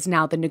is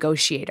now the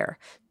negotiator.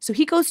 So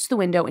he goes to the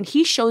window and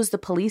he shows the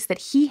police that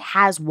he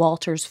has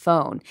Walter's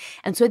phone.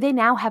 And so they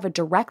now have a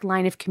direct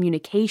line of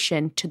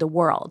communication to the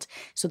world.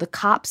 So the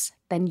cops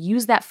then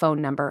use that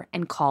phone number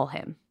and call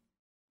him.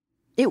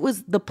 It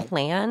was the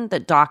plan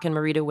that Doc and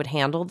Marito would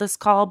handle this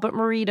call, but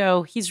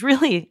Marito, he's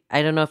really,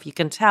 I don't know if you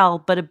can tell,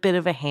 but a bit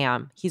of a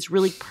ham. He's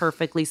really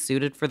perfectly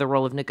suited for the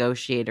role of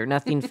negotiator.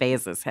 Nothing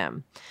phases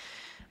him.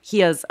 He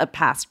has a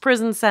past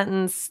prison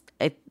sentence.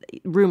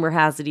 Rumor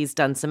has it he's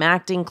done some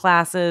acting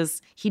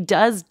classes. He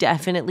does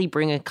definitely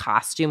bring a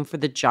costume for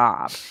the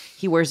job.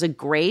 He wears a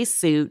gray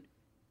suit,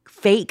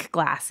 fake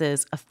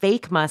glasses, a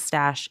fake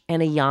mustache,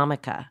 and a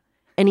yarmulke.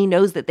 And he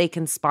knows that they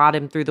can spot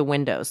him through the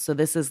windows. So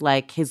this is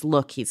his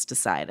look, he's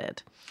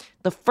decided.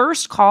 The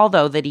first call,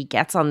 though, that he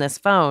gets on this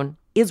phone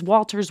is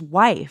Walter's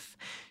wife.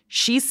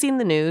 She's seen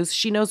the news,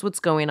 she knows what's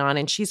going on,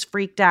 and she's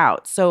freaked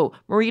out. So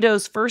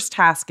Marito's first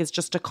task is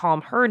just to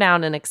calm her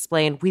down and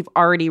explain, "We've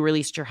already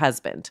released your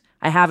husband.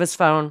 I have his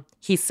phone.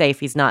 He's safe.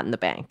 He's not in the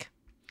bank."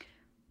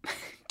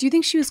 Do you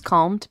think she was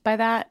calmed by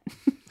that?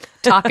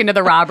 Talking to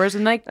the robbers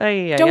and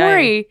don't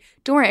worry.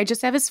 I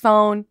just have his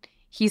phone.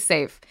 He's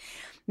safe.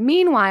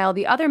 Meanwhile,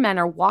 the other men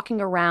are walking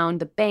around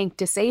the bank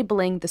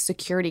disabling the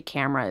security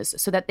cameras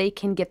so that they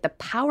can get the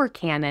power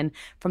cannon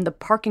from the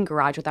parking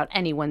garage without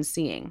anyone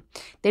seeing.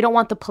 They don't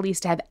want the police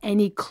to have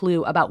any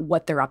clue about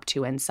what they're up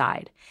to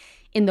inside.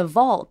 In the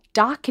vault,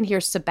 Doc can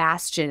hear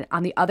Sebastian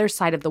on the other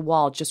side of the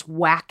wall just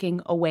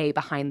whacking away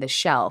behind the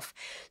shelf.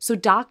 So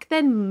Doc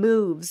then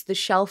moves the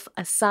shelf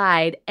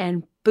aside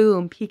and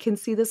boom, he can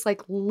see this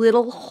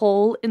little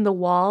hole in the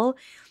wall.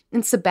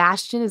 And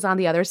Sebastian is on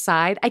the other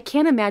side. I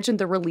can't imagine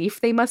the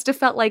relief they must have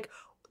felt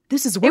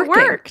this is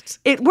working.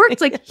 It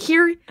worked.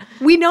 Here,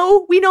 we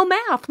know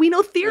math. We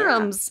know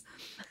theorems.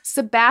 Yeah.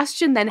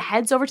 Sebastian then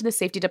heads over to the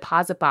safety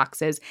deposit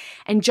boxes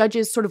and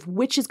judges sort of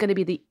which is going to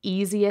be the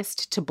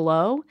easiest to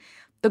blow.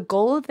 The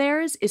goal of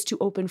theirs is to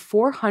open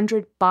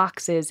 400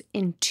 boxes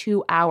in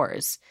 2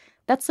 hours.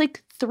 That's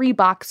 3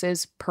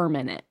 boxes per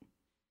minute.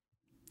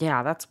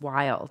 Yeah, that's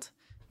wild.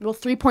 Well,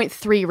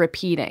 3.3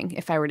 repeating,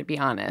 if I were to be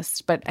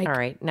honest. But All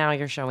right, now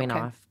you're showing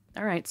off.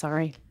 All right,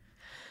 sorry.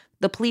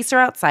 The police are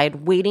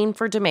outside waiting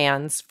for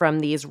demands from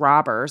these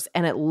robbers,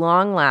 and at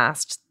long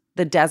last,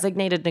 the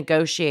designated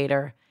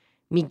negotiator,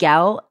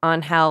 Miguel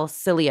Angel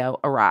Cilio,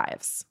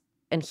 arrives.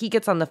 And he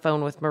gets on the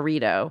phone with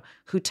Marito,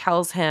 who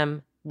tells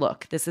him,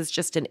 look, this is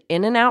just an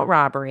in-and-out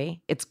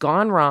robbery. It's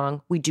gone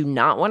wrong. We do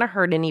not want to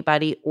hurt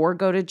anybody or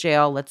go to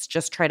jail. Let's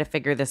just try to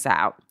figure this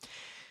out.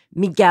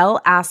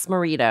 Miguel asks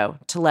Marito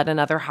to let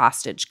another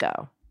hostage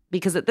go,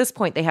 because at this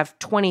point they have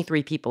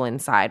 23 people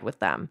inside with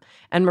them.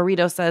 And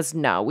Marito says,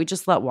 no, we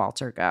just let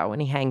Walter go,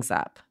 and he hangs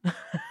up.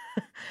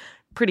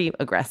 Pretty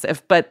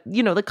aggressive. But,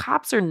 the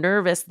cops are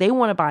nervous. They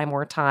want to buy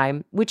more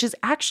time, which is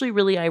actually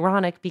really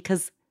ironic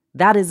because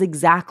that is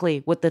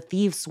exactly what the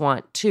thieves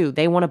want too.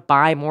 They want to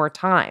buy more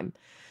time.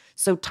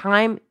 So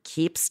time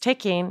keeps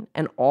ticking,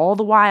 and all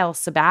the while,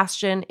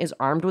 Sebastian is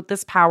armed with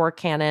this power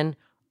cannon,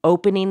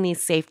 opening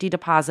these safety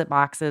deposit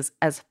boxes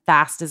as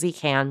fast as he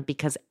can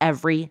because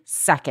every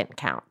second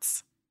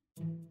counts.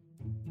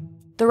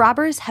 The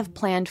robbers have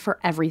planned for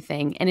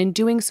everything, and in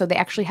doing so, they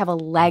actually have a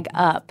leg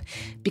up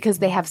because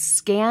they have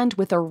scanned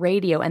with a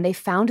radio and they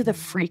found the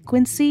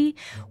frequency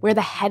where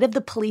the head of the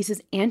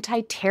police's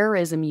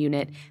anti-terrorism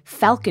unit,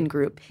 Falcon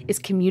Group, is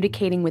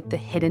communicating with the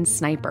hidden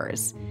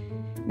snipers.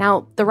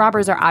 Now, the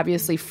robbers are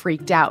obviously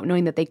freaked out,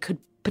 knowing that they could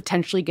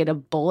potentially get a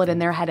bullet in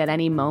their head at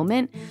any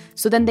moment,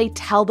 so then they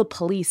tell the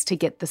police to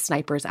get the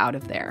snipers out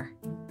of there.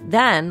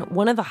 Then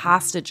one of the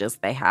hostages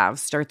they have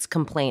starts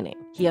complaining.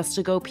 He has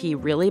to go pee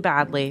really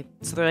badly.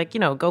 So they're like,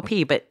 go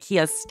pee. But he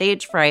has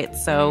stage fright,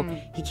 so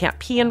he can't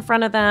pee in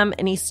front of them.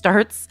 And he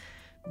starts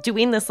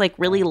doing this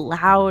really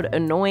loud,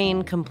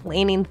 annoying,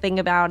 complaining thing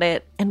about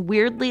it. And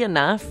weirdly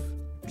enough,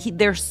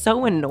 they're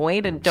so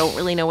annoyed and don't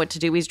really know what to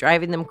do. He's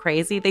driving them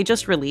crazy. They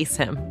just release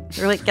him.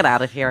 They're like, get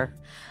out of here.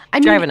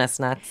 Driving us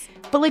nuts.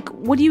 But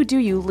what do?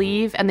 You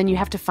leave and then you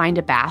have to find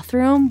a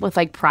bathroom with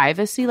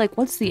privacy?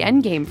 What's the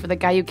end game for the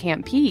guy who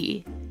can't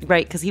pee?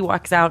 Right, because he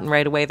walks out and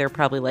right away they're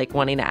probably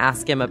wanting to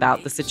ask him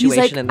about the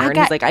situation in there. And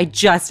he's like, I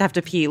just have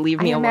to pee.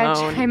 Leave me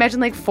alone. I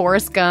imagine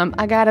Forrest Gump.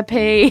 I gotta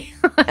pee.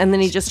 And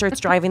then he just starts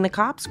driving the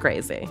cops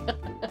crazy.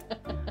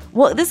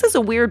 Well, this is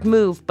a weird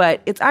move,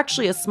 but it's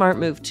actually a smart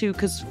move too,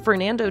 because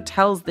Fernando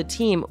tells the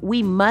team,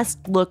 we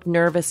must look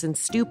nervous and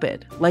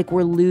stupid, like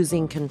we're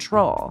losing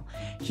control.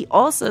 He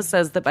also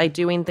says that by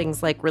doing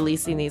things like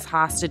releasing these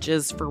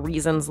hostages for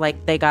reasons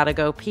like they gotta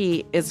go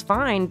pee is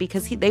fine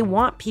because they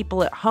want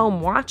people at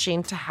home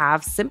watching to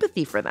have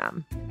sympathy for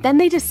them. Then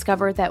they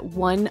discover that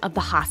one of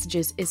the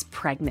hostages is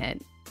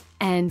pregnant.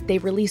 And they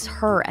release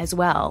her as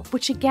well,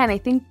 which again, I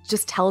think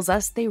just tells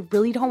us they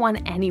really don't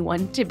want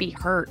anyone to be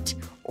hurt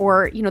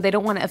or, they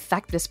don't want to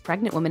affect this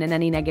pregnant woman in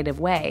any negative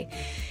way.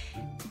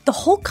 The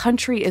whole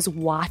country is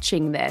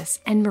watching this,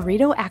 and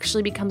Marito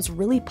actually becomes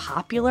really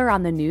popular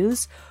on the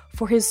news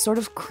for his sort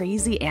of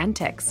crazy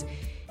antics.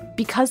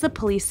 Because the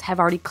police have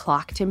already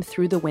clocked him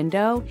through the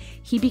window,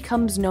 he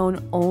becomes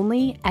known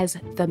only as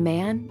the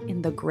man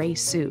in the gray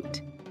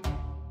suit.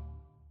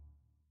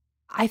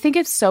 I think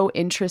it's so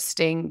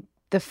interesting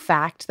the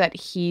fact that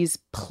he's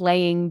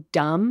playing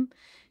dumb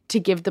to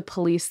give the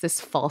police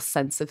this false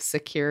sense of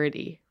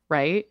security,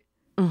 right?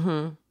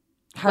 Mm-hmm.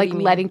 How do you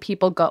mean? Letting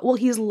people go. Well,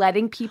 he's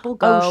letting people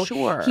go. Oh,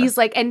 sure. He's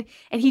and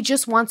he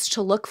just wants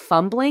to look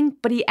fumbling,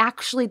 but he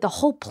actually, the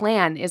whole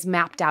plan is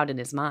mapped out in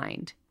his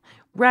mind.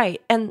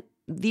 Right. And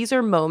these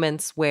are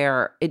moments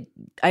where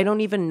I don't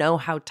even know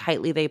how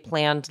tightly they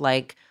planned,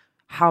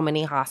 how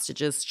many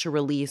hostages to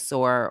release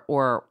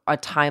or a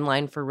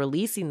timeline for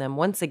releasing them.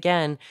 Once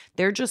again,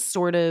 they're just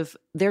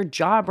their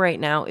job right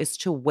now is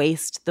to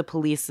waste the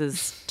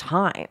police's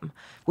time,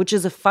 which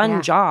is a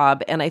fun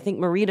job. And I think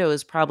Marito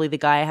is probably the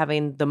guy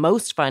having the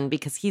most fun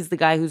because he's the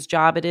guy whose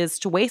job it is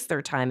to waste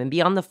their time and be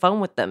on the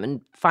phone with them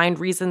and find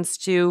reasons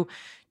to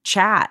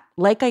chat.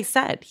 Like I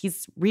said,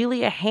 he's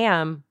really a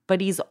ham, but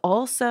he's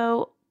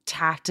also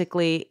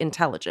tactically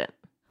intelligent.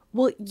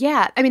 Well,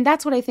 yeah. I mean,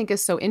 that's what I think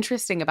is so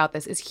interesting about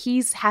this is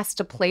he has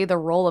to play the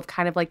role of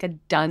kind of a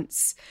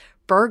dunce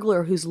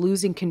burglar who's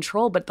losing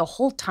control. But the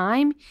whole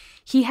time,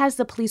 he has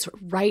the police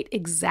right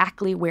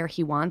exactly where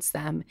he wants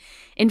them.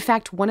 In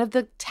fact, one of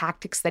the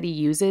tactics that he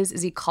uses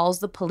is he calls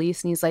the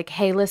police and he's like,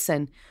 hey,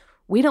 listen,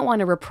 we don't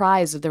want a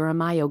reprise of the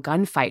Ramayo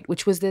gunfight,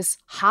 which was this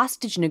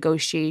hostage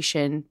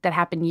negotiation that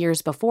happened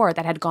years before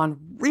that had gone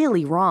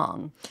really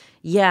wrong.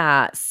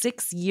 Yeah,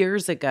 6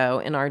 years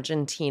ago in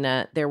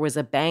Argentina, there was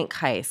a bank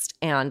heist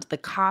and the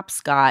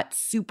cops got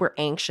super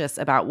anxious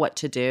about what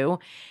to do.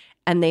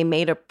 And they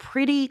made a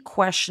pretty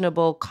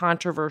questionable,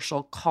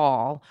 controversial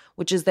call,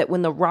 which is that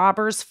when the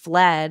robbers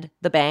fled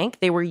the bank,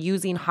 they were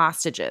using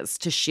hostages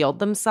to shield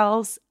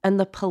themselves, and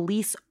the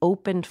police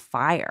opened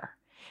fire.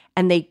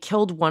 And they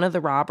killed one of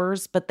the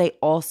robbers, but they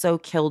also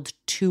killed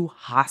 2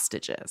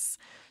 hostages.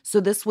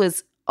 So this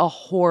was a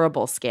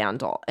horrible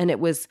scandal. And it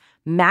was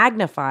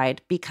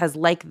magnified because,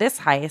 like this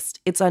heist,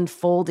 it's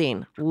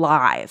unfolding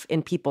live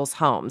in people's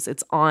homes.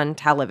 It's on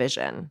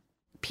television.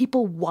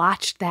 people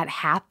watched that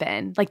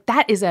happen. Like,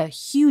 that is a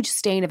huge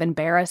stain of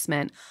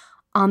embarrassment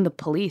on the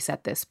police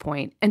at this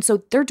point. And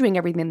so they're doing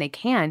everything they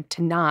can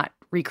to not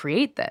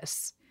recreate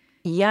this.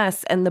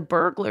 Yes, and the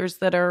burglars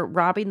that are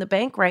robbing the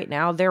bank right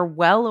now, they're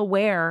well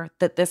aware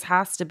that this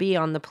has to be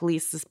on the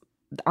police,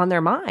 on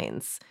their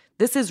minds.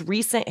 This is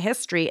recent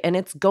history, and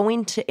it's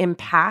going to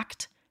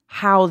impact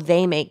how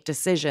they make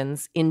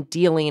decisions in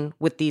dealing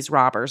with these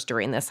robbers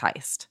during this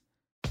heist.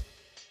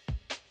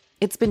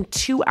 It's been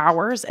 2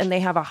 hours, and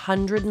they have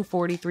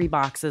 143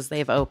 boxes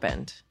they've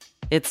opened.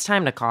 It's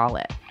time to call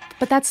it.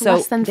 But that's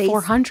less than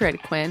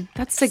 400, Quinn.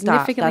 That's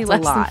significantly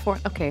less than 4.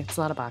 Okay, it's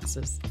a lot of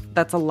boxes.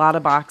 That's a lot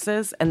of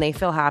boxes, and they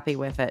feel happy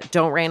with it.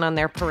 Don't rain on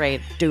their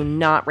parade. Do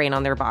not rain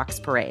on their box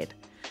parade.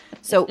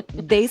 So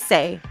they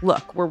say,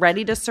 look, we're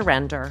ready to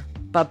surrender,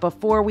 but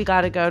before we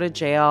got to go to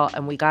jail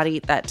and we got to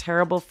eat that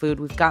terrible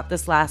food, we've got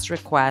this last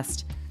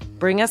request.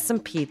 Bring us some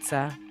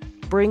pizza.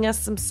 Bring us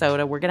some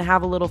soda. We're going to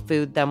have a little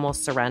food, then we'll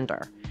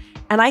surrender.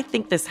 And I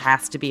think this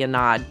has to be a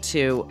nod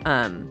to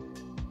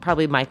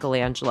probably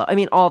Michelangelo. I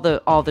mean, all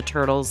the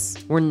turtles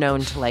were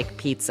known to like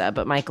pizza,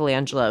 but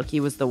Michelangelo, he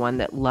was the one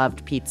that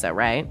loved pizza,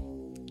 right?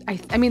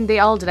 I mean, they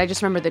all did. I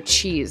just remember the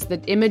cheese,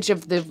 the image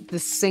of the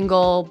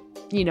single,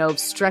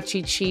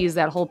 stretchy cheese,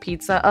 that whole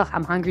pizza. Ugh,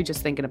 I'm hungry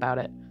just thinking about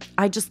it.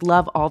 I just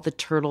love all the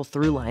turtle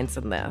through lines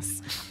in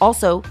this.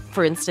 Also,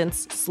 for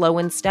instance, slow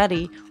and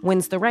steady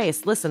wins the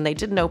race. Listen, they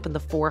didn't open the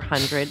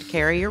 400,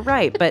 Carrie, you're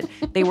right, but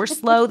they were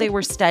slow, they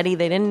were steady,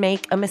 they didn't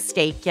make a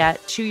mistake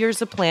yet. 2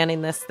 years of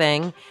planning this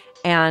thing,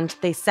 and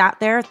they sat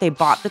there, they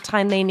bought the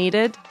time they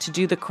needed to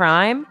do the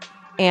crime,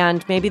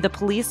 and maybe the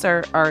police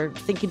are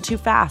thinking too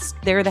fast.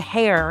 They're the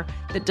hare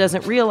that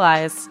doesn't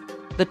realize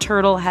the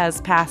turtle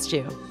has passed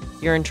you.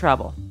 You're in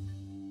trouble.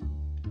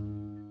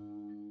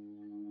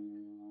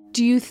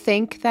 Do you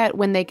think that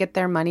when they get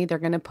their money, they're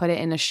going to put it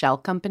in a shell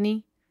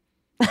company?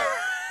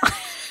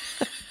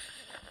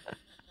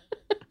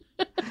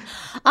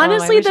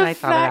 Honestly, I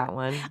thought of that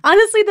one.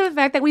 Honestly, the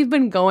fact that we've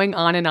been going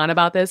on and on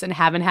about this and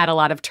haven't had a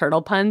lot of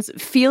turtle puns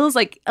feels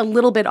like a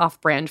little bit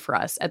off-brand for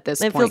us at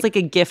this point. It feels like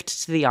a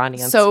gift to the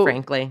audience,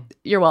 frankly.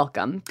 You're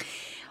welcome.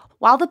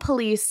 While the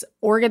police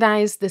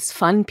organize this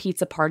fun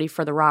pizza party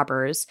for the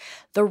robbers,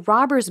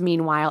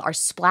 meanwhile, are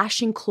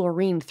splashing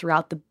chlorine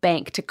throughout the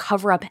bank to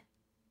cover up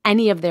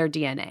any of their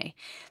DNA.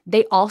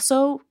 They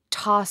also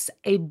toss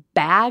a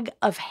bag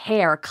of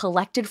hair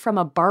collected from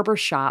a barber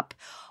shop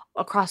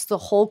across the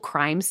whole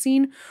crime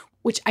scene,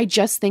 which I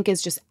just think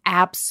is just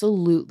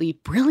absolutely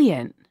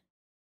brilliant.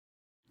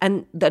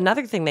 And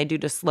another thing they do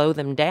to slow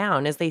them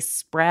down is they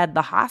spread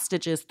the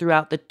hostages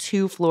throughout the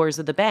 2 floors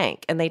of the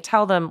bank. And they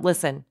tell them,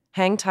 listen,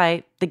 hang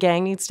tight. The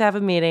gang needs to have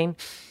a meeting.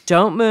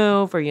 Don't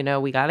move or,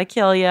 we got to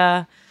kill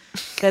you.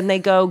 Then they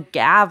go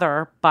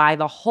gather by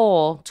the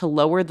hole to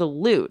lower the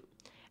loot.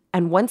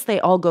 And once they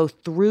all go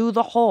through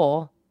the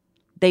hole,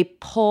 they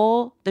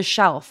pull the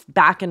shelf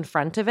back in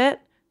front of it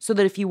so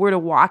that if you were to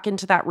walk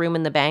into that room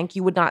in the bank,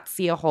 you would not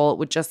see a hole. It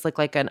would just look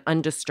like an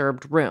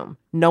undisturbed room.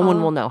 No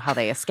one will know how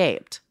they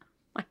escaped.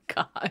 My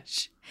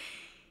gosh.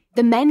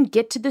 The men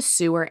get to the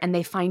sewer and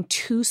they find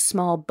 2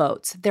 small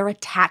boats. They're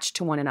attached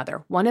to one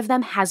another. One of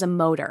them has a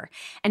motor.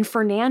 And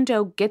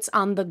Fernando gets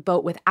on the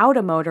boat without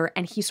a motor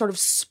and he sort of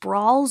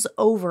sprawls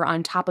over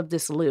on top of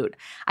this loot.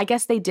 I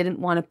guess they didn't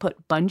want to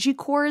put bungee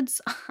cords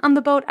on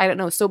the boat. I don't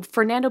know. So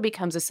Fernando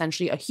becomes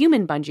essentially a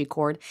human bungee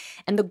cord.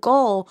 And the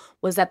goal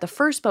was that the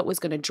first boat was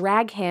going to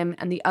drag him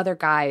and the other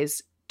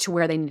guys to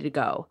where they need to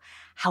go.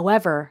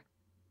 However,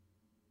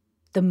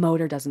 the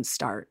motor doesn't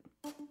start.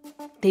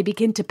 They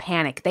begin to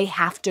panic. They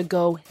have to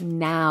go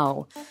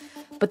now.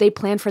 But they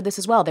plan for this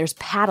as well. There's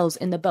paddles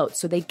in the boat.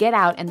 So they get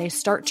out and they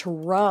start to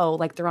row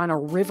like they're on a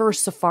river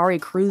safari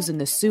cruise in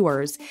the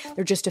sewers.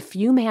 They're just a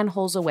few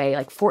manholes away,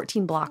 like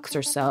 14 blocks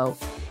or so.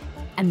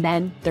 And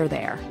then they're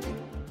there.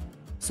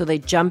 So they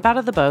jump out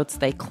of the boats.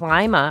 They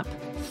climb up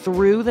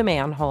through the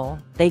manhole.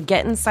 They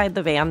get inside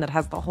the van that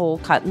has the hole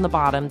cut in the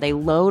bottom. They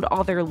load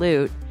all their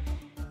loot.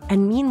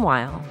 And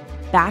meanwhile,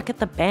 back at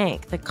the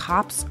bank, the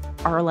cops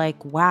are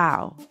like,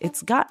 wow,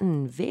 it's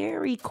gotten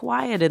very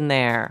quiet in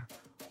there.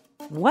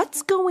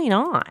 What's going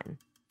on?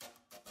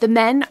 The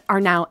men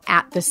are now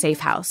at the safe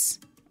house.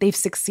 They've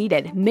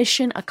succeeded.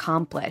 Mission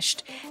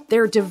accomplished.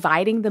 They're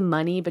dividing the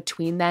money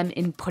between them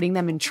and putting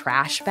them in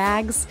trash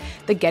bags.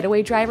 The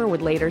getaway driver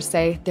would later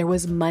say there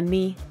was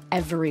money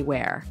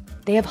everywhere.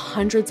 They have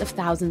hundreds of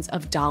thousands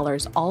of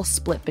dollars all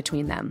split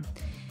between them.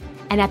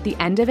 And at the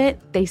end of it,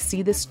 they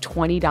see this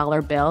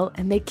 $20 bill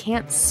and they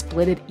can't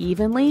split it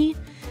evenly.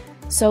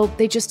 So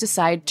they just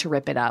decide to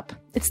rip it up.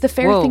 It's the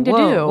fair thing to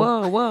do.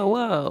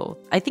 Whoa.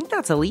 I think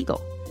that's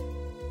illegal.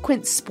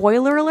 Quint,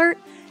 spoiler alert,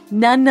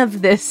 none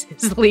of this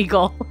is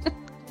legal.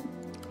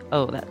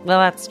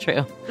 That's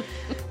true.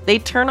 They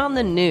turn on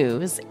the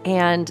news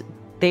and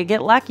they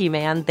get lucky,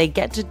 man. They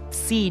get to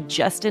see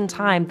just in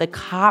time the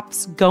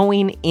cops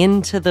going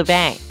into the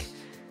bank.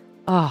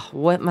 Oh,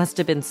 what must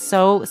have been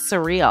so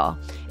surreal.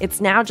 It's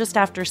now just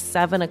after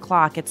 7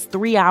 o'clock. It's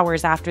 3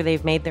 hours after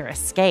they've made their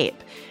escape.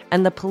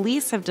 And the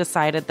police have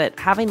decided that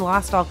having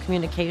lost all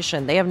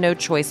communication, they have no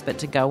choice but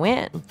to go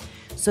in.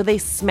 So they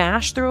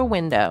smash through a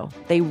window.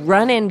 They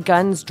run in,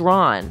 guns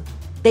drawn.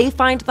 They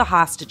find the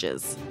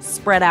hostages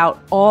spread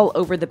out all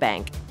over the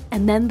bank.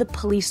 And then the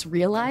police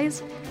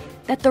realize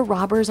that the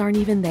robbers aren't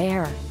even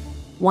there.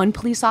 One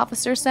police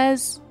officer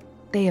says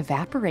they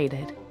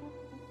evaporated.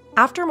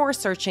 After more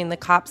searching, the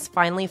cops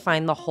finally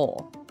find the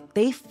hole.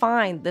 They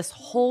find this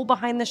hole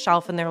behind the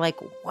shelf and they're like,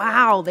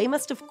 wow, they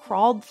must have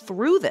crawled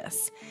through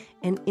this.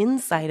 And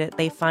inside it,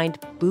 they find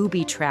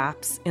booby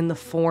traps in the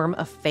form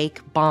of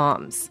fake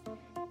bombs.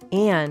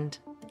 And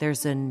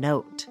there's a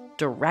note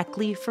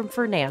directly from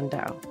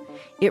Fernando.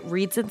 It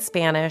reads in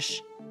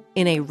Spanish,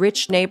 "In a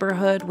rich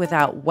neighborhood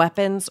without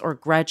weapons or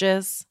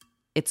grudges,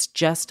 it's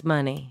just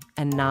money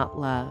and not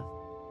love."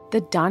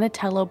 The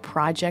Donatello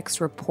Project's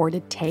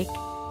reported take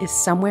is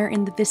somewhere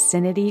in the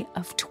vicinity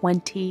of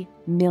 $20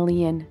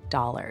 million.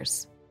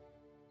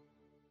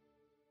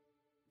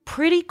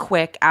 Pretty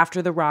quick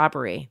after the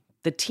robbery,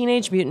 the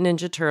Teenage Mutant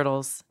Ninja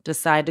Turtles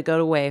decide to go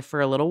away for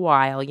a little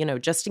while,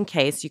 just in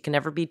case. You can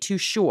never be too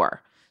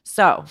sure.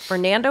 So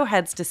Fernando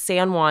heads to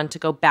San Juan to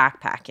go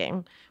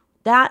backpacking.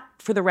 That,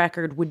 for the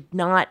record, would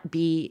not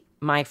be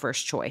my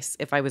first choice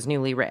if I was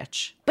newly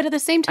rich. But at the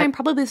same time,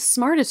 probably the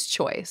smartest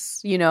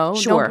choice,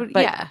 Sure,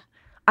 but yeah.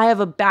 I have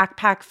a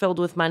backpack filled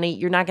with money.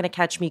 You're not going to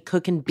catch me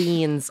cooking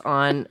beans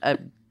on a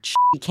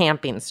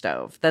camping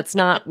stove. That's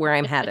not where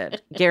I'm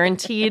headed.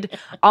 Guaranteed.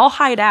 I'll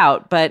hide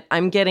out, but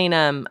I'm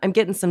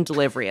getting some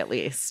delivery at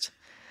least.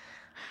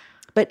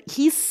 But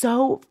he's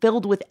so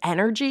filled with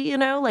energy,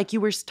 like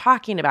you were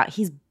talking about.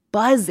 He's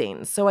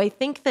buzzing. So I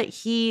think that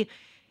he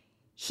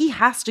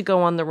has to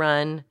go on the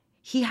run.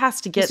 He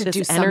has to get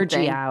this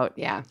energy out.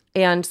 Yeah.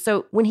 And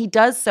so when he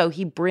does so,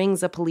 he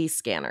brings a police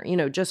scanner,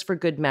 just for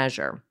good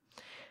measure.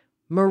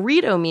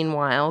 Marito,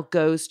 meanwhile,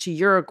 goes to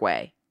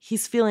Uruguay.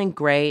 He's feeling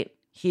great.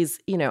 He's,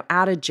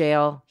 out of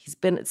jail. He's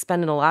been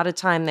spending a lot of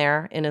time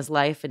there in his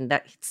life, and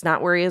that's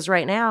not where he is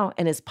right now.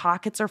 And his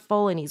pockets are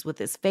full, and he's with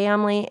his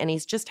family, and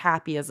he's just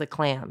happy as a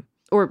clam.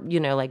 Or,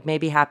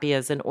 maybe happy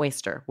as an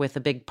oyster with a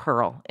big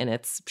pearl in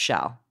its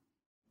shell.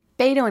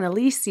 Beto and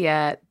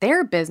Alicia,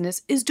 their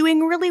business is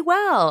doing really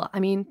well. I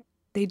mean,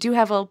 they do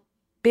have a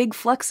big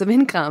flux of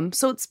income,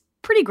 so it's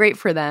pretty great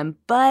for them.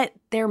 But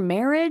their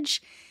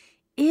marriage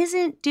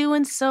isn't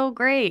doing so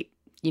great.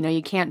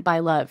 You can't buy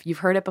love. You've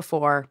heard it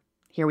before.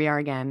 Here we are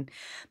again.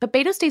 But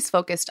Beto stays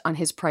focused on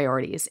his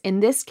priorities.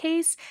 In this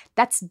case,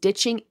 that's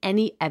ditching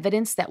any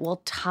evidence that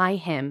will tie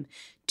him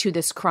to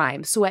this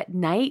crime. So at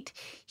night,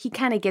 he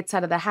kind of gets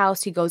out of the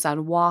house, he goes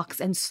on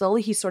walks, and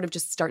slowly he sort of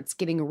just starts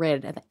getting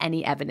rid of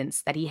any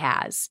evidence that he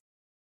has.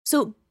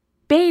 So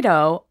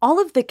Beto, all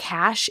of the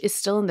cash is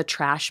still in the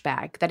trash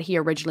bag that he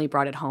originally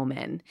brought it home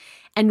in.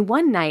 And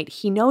one night,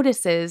 he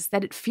notices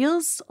that it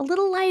feels a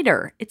little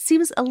lighter. It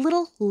seems a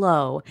little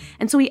low.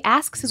 And so he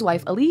asks his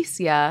wife,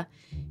 Alicia,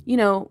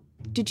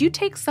 did you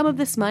take some of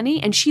this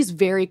money? And she's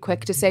very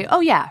quick to say,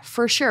 oh yeah,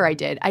 for sure I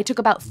did. I took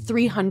about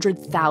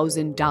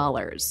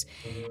 $300,000.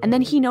 And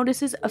then he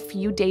notices a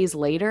few days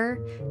later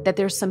that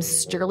there's some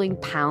sterling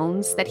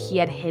pounds that he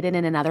had hidden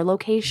in another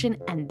location,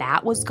 and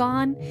that was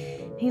gone.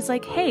 He's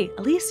like, hey,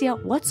 Alicia,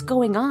 what's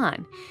going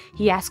on?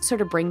 He asks her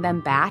to bring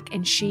them back,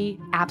 and she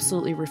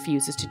absolutely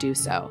refuses to do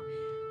so.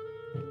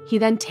 He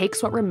then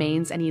takes what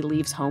remains and he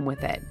leaves home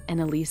with it.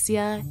 And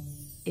Alicia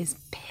is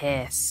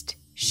pissed.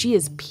 She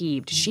is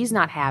peeved. She's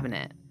not having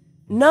it.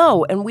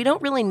 No, and we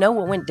don't really know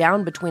what went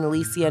down between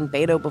Alicia and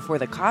Beto before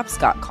the cops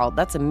got called.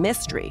 That's a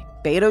mystery.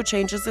 Beto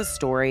changes his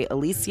story.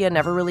 Alicia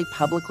never really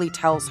publicly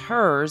tells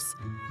hers.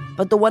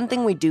 But the one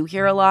thing we do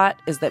hear a lot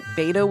is that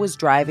Beto was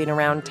driving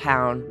around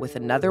town with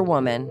another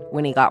woman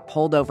when he got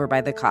pulled over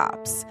by the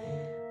cops.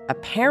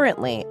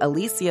 Apparently,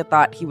 Alicia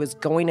thought he was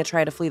going to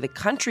try to flee the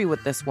country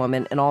with this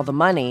woman and all the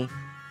money,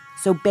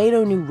 so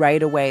Beto knew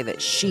right away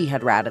that she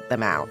had ratted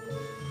them out.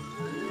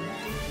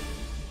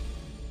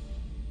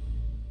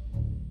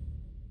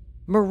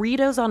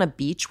 Marito's on a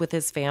beach with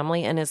his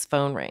family and his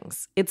phone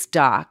rings. It's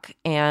Doc,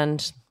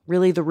 and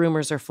really the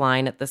rumors are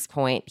flying at this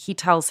point. He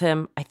tells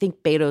him, I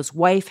think Beto's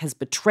wife has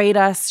betrayed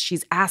us.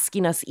 She's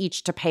asking us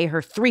each to pay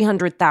her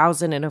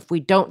 $300,000, and if we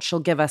don't, she'll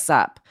give us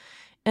up.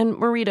 And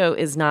Marito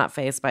is not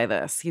fazed by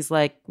this. He's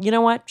like, you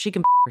know what? She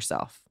can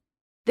herself.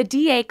 The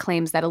DA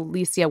claims that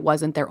Alicia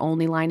wasn't their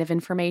only line of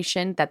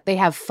information, that they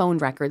have phone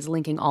records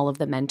linking all of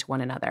the men to one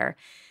another.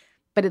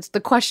 But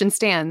the question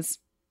stands,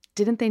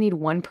 didn't they need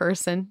one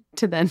person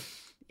to then...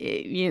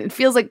 It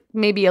feels like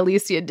maybe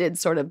Alicia did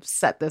sort of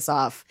set this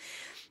off.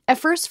 At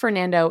first,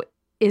 Fernando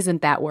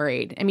isn't that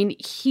worried. I mean,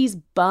 he's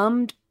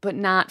bummed, but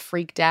not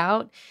freaked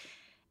out.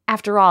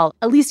 After all,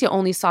 Alicia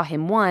only saw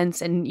him once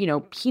and,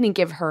 he didn't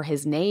give her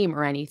his name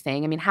or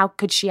anything. I mean, how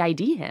could she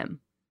ID him?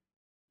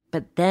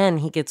 But then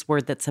he gets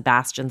word that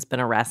Sebastian's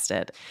been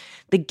arrested.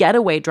 The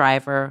getaway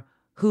driver,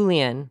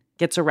 Julian,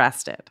 gets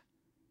arrested.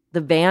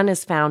 The van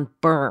is found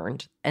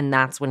burned, and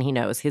that's when he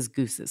knows his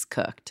goose is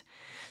cooked.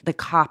 The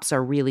cops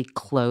are really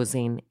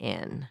closing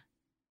in.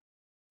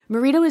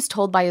 Marito is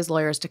told by his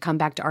lawyers to come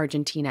back to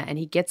Argentina, and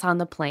he gets on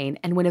the plane,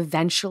 and when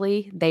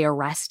eventually they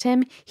arrest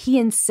him, he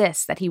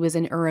insists that he was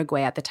in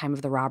Uruguay at the time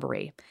of the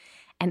robbery.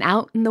 And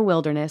out in the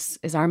wilderness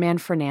is our man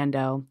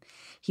Fernando.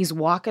 He's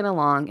walking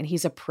along, and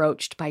he's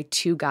approached by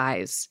two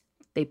guys.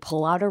 They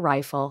pull out a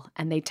rifle,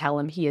 and they tell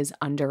him he is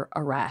under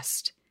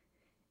arrest.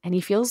 And he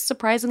feels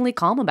surprisingly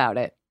calm about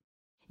it.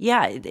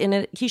 Yeah,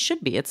 and he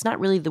should be. It's not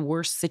really the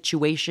worst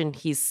situation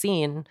he's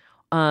seen.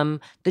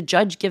 The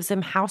judge gives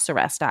him house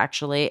arrest,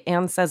 actually,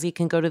 and says he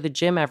can go to the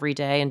gym every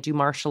day and do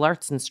martial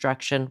arts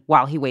instruction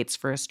while he waits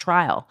for his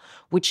trial,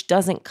 which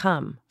doesn't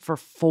come for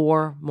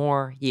 4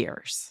 more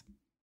years.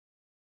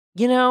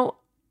 You know,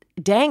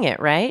 dang it,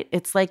 right?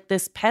 It's like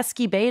this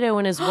pesky Beto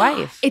and his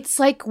wife. It's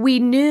like we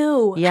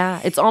knew.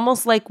 Yeah, it's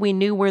almost like we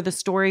knew where the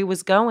story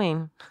was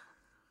going.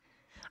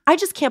 I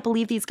just can't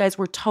believe these guys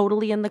were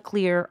totally in the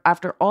clear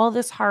after all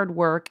this hard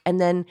work, and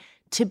then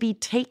to be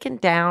taken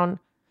down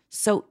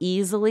so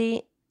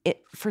easily,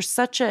 it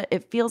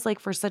feels like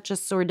for such a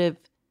sort of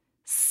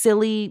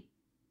silly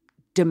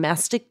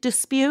domestic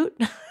dispute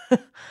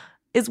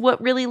is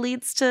what really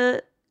leads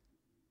to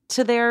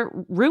their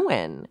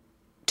ruin.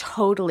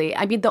 Totally.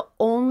 I mean, the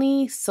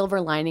only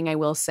silver lining I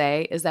will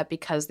say is that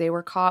because they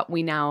were caught,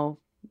 we now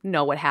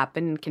know what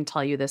happened and can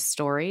tell you this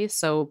story.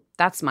 So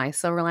that's my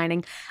silver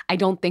lining. I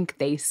don't think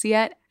they see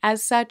it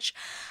as such.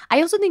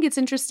 I also think it's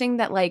interesting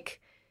that, like,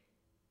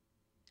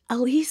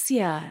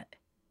 Alicia,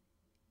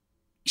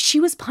 she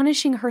was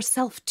punishing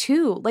herself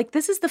too. Like,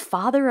 this is the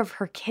father of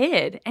her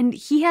kid, and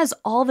he has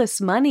all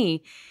this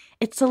money.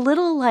 It's a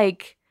little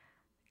like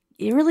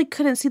you really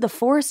couldn't see the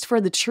forest for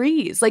the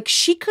trees. Like,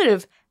 she could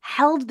have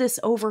held this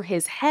over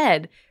his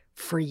head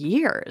for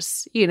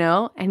years,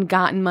 and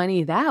gotten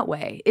money that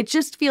way. It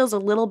just feels a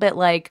little bit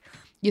like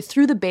you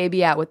threw the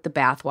baby out with the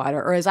bathwater,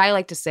 or as I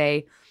like to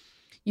say,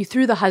 you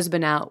threw the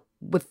husband out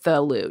with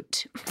the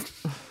loot.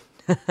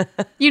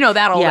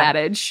 That old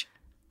adage.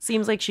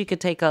 Seems like she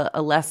could take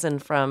a lesson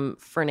from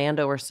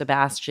Fernando or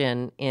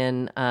Sebastian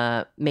in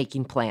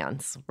making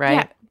plans, right?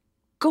 Yeah.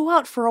 Go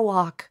out for a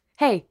walk.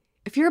 Hey,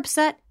 if you're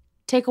upset,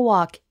 take a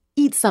walk.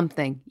 Eat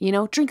something,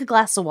 drink a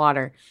glass of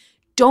water.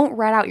 Don't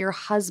rat out your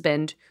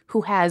husband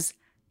who has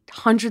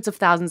hundreds of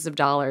thousands of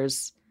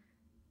dollars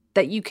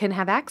that you can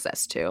have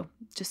access to.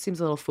 Just seems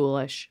a little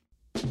foolish.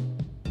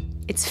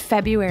 It's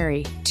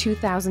February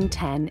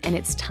 2010, and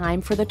it's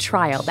time for the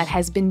trial that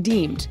has been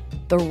deemed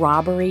the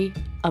robbery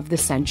of the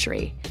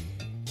century.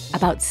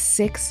 About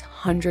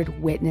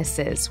 600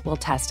 witnesses will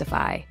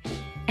testify.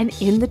 And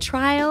in the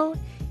trial,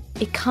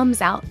 it comes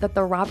out that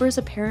the robbers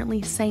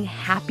apparently sang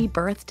happy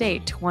birthday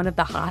to one of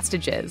the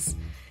hostages.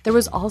 There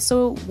was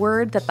also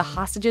word that the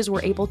hostages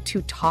were able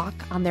to talk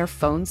on their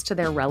phones to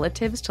their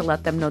relatives to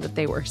let them know that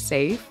they were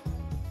safe.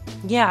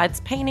 Yeah, it's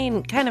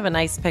painting kind of a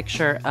nice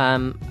picture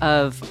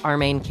of our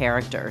main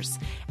characters.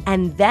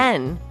 And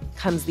then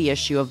comes the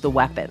issue of the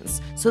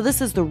weapons. So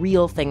this is the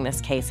real thing this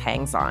case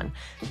hangs on.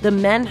 The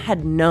men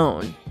had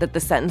known that the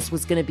sentence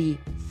was going to be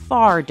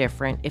far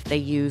different if they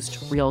used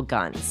real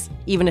guns,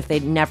 even if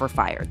they'd never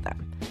fired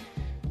them.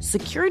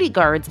 Security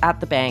guards at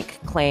the bank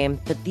claim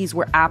that these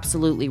were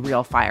absolutely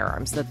real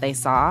firearms that they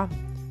saw,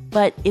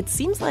 but it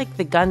seems like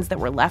the guns that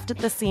were left at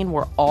the scene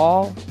were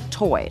all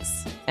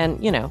toys. And,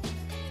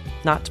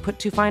 not to put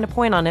too fine a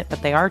point on it,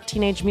 but they are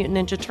Teenage Mutant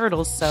Ninja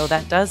Turtles, so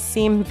that does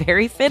seem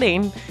very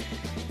fitting.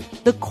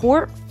 The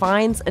court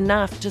finds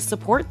enough to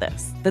support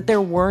this, that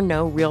there were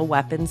no real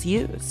weapons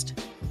used.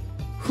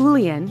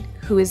 Julian,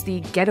 who is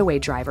the getaway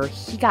driver,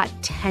 he got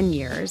 10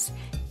 years.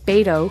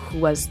 Beto, who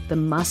was the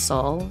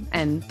muscle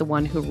and the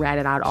one who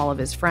ratted out all of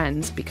his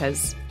friends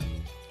because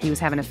he was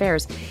having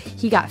affairs,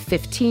 he got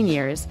 15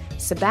 years.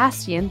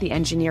 Sebastian, the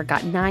engineer,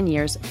 got 9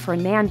 years.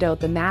 Fernando,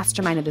 the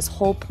mastermind of this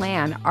whole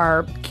plan,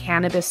 our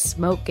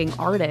cannabis-smoking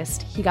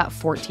artist, he got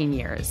 14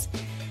 years.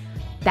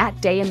 That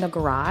day in the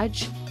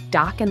garage,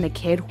 Doc and the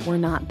kid were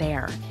not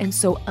there. And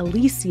so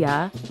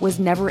Alicia was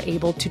never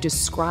able to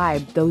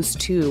describe those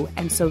two,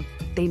 and so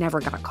they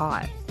never got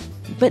caught.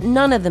 But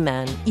none of the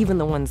men, even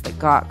the ones that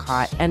got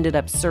caught, ended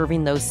up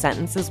serving those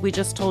sentences we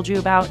just told you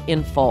about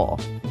in full.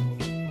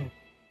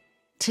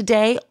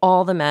 Today,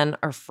 all the men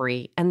are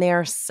free, and they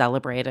are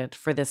celebrated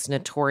for this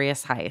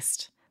notorious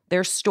heist.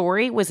 Their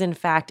story was in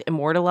fact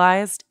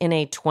immortalized in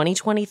a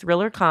 2020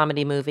 thriller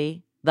comedy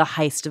movie, The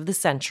Heist of the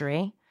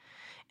Century.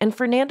 And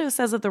Fernando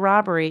says of the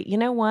robbery, you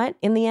know what?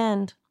 In the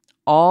end,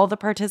 all the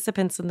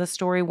participants in the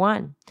story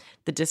won.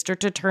 The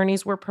district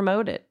attorneys were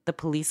promoted. The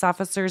police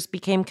officers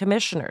became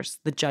commissioners.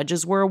 The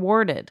judges were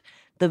awarded.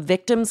 The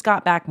victims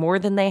got back more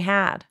than they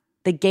had.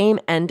 The game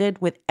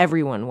ended with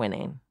everyone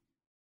winning.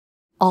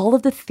 All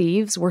of the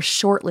thieves were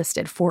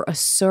shortlisted for a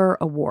SUR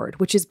award,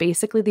 which is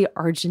basically the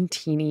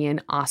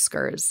Argentinian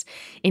Oscars,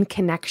 in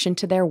connection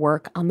to their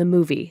work on the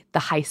movie, The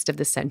Heist of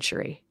the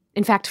Century.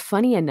 In fact,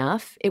 funny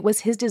enough, it was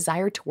his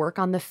desire to work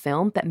on the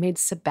film that made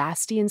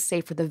Sebastian say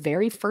for the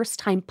very first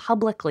time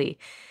publicly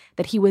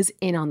that he was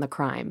in on the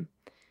crime.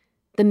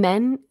 The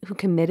men who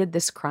committed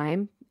this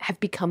crime have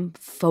become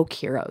folk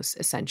heroes,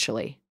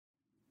 essentially.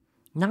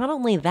 Not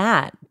only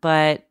that,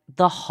 but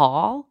the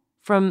haul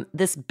from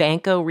this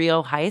Banco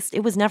Rio heist,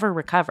 it was never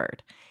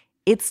recovered.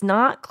 It's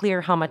not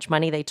clear how much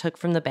money they took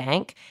from the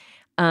bank.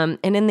 And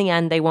in the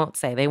end, they won't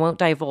say. They won't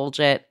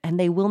divulge it. And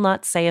they will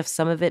not say if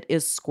some of it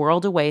is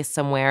squirreled away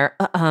somewhere.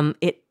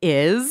 It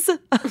is,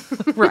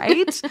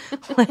 right?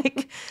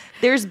 Like,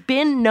 there's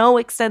been no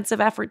extensive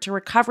effort to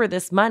recover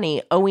this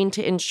money owing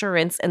to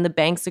insurance and the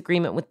bank's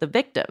agreement with the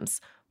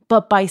victims.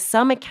 But by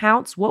some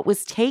accounts, what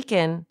was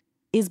taken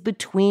is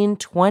between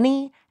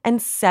 $20 and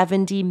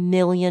 $70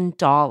 million.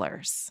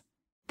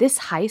 This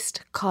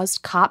heist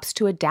caused cops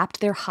to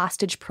adapt their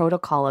hostage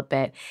protocol a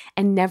bit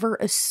and never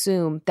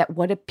assume that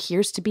what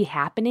appears to be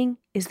happening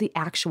is the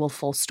actual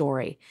full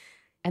story.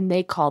 And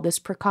they call this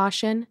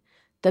precaution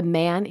the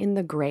man in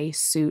the gray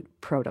suit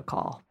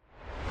protocol.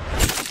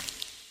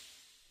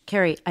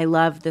 Carrie, I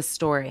love this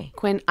story.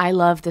 Quinn, I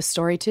love this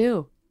story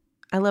too.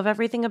 I love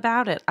everything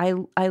about it.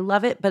 I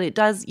love it, but it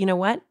does, you know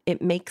what?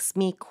 It makes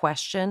me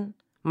question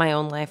my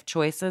own life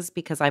choices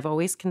because I've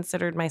always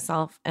considered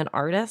myself an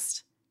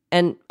artist.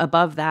 And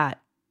above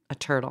that, a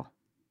turtle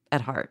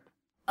at heart.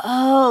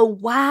 Oh,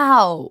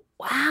 wow.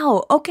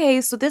 Wow. Okay,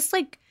 so this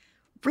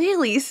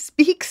really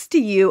speaks to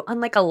you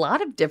on a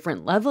lot of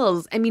different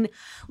levels. I mean,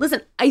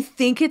 listen, I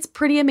think it's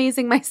pretty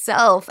amazing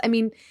myself. I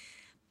mean,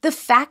 the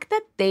fact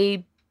that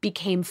they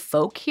became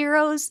folk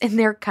heroes in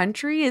their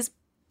country is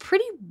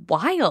pretty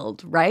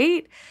wild,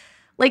 right?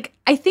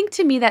 I think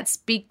to me that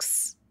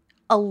speaks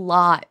a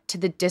lot to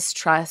the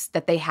distrust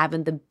that they have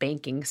in the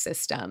banking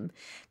system,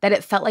 that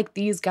it felt like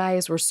these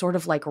guys were sort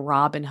of like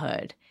Robin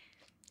Hood.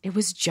 It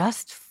was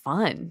just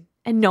fun,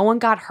 and no one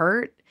got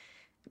hurt.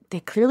 They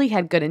clearly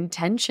had good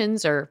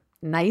intentions or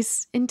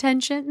nice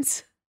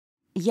intentions.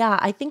 Yeah,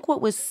 I think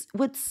what's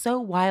so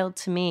wild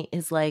to me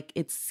is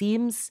it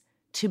seems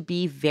to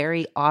be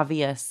very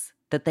obvious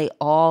that they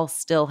all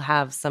still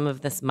have some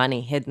of this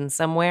money hidden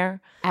somewhere.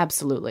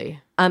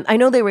 Absolutely. I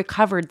know they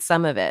recovered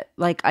some of it.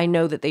 I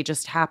know that they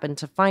just happened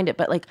to find it.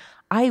 But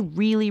I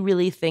really,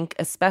 really think,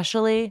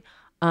 especially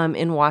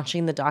in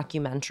watching the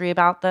documentary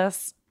about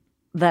this,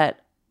 that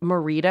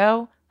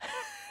Marito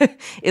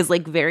is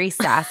very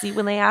sassy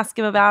when they ask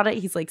him about it.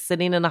 He's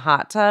sitting in a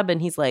hot tub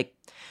and he's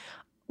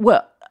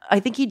well, I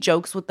think he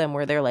jokes with them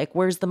where they're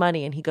where's the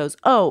money? And he goes,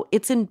 oh,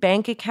 it's in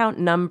bank account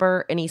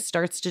number. And he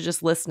starts to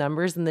just list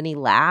numbers and then he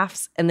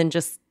laughs and then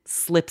just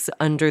slips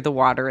under the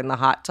water in the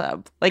hot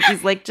tub.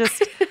 He's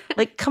just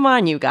come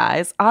on, you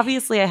guys.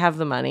 Obviously, I have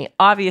the money.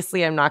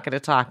 Obviously, I'm not going to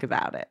talk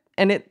about it.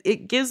 And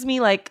it gives me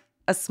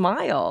a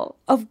smile.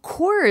 Of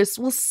course.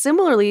 Well,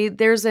 similarly,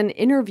 there's an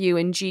interview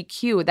in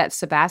GQ that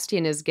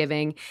Sebastian is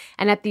giving.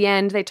 And at the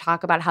end, they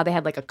talk about how they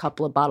had a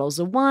couple of bottles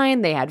of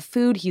wine. They had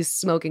food. He's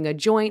smoking a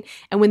joint.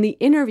 And when the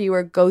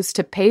interviewer goes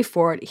to pay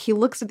for it, he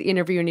looks at the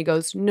interviewer and he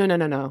goes,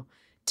 no.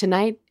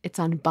 Tonight, it's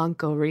on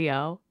Banco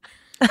Rio.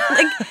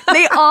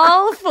 They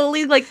all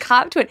fully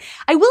cop to it.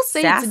 I will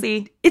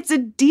say it's a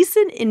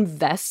decent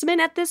investment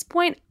at this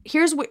point.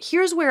 Here's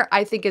where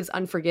I think it's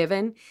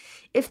unforgiven.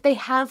 If they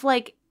have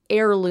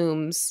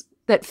heirlooms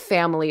that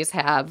families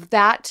have,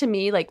 that to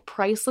me,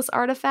 priceless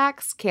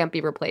artifacts can't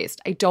be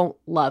replaced. I don't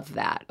love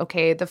that.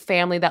 Okay, the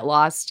family that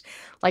lost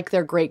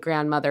their great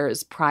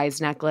grandmother's prize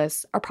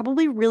necklace are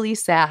probably really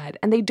sad,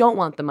 and they don't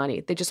want the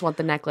money. They just want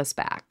the necklace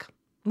back.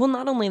 Well,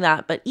 not only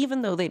that, but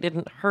even though they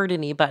didn't hurt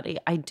anybody,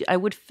 I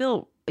would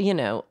feel,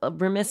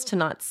 remiss to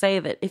not say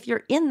that if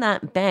you're in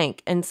that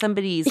bank and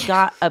somebody's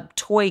got a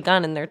toy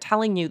gun and they're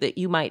telling you that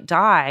you might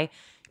die,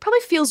 it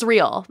probably feels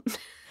real.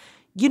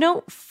 You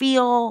don't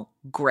feel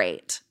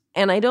great.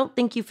 And I don't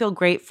think you feel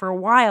great for a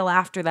while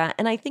after that.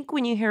 And I think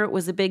when you hear it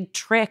was a big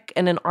trick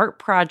and an art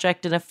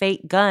project and a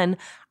fake gun,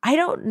 I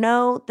don't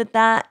know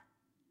that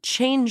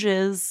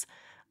changes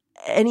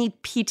any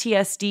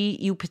PTSD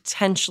you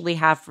potentially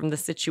have from the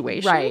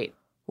situation. Right.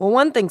 Well,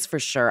 one thing's for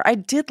sure. I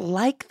did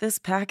like this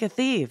pack of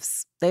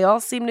thieves. They all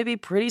seem to be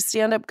pretty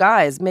stand-up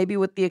guys, maybe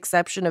with the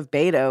exception of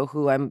Beto,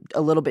 who I'm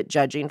a little bit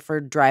judging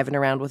for driving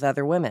around with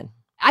other women.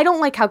 I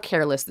don't like how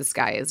careless this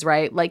guy is,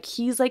 right?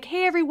 He's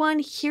hey,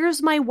 everyone,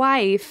 here's my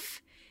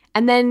wife.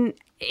 And then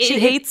she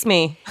hates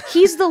me.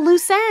 He's the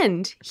loose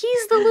end.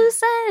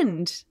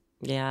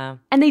 Yeah.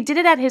 And they did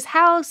it at his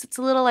house. It's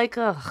a little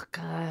oh,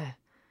 God.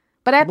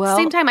 But at the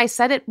same time, I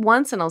said it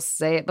once and I'll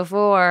say it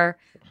before.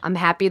 I'm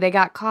happy they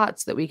got caught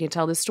so that we can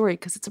tell this story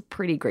because it's a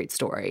pretty great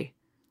story.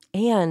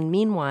 And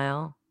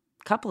meanwhile,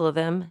 a couple of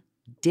them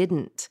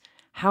didn't.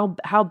 How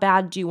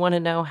bad do you want to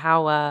know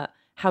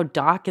how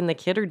Doc and the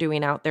kid are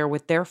doing out there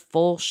with their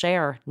full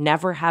share,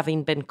 never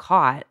having been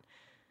caught?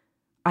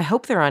 I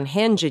hope they're on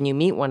Hinge and you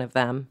meet one of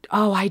them.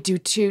 Oh, I do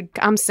too.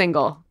 I'm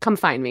single. Come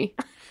find me.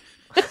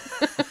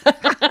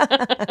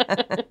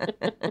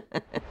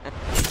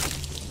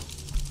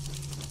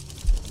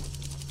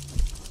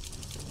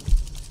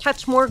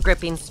 Catch more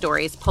gripping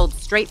stories pulled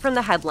straight from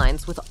the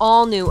headlines with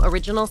all new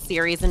original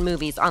series and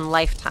movies on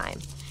Lifetime.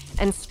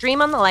 And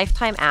stream on the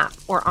Lifetime app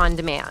or on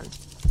demand.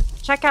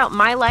 Check out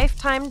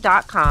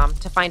mylifetime.com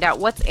to find out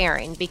what's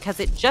airing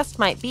because it just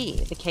might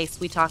be the case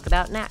we talk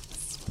about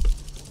next.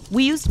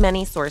 We used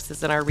many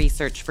sources in our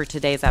research for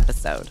today's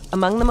episode.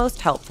 Among the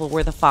most helpful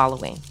were the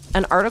following: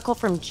 an article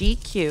from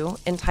GQ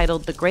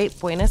entitled The Great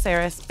Buenos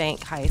Aires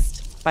Bank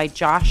Heist by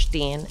Josh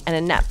Dean, and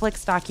a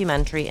Netflix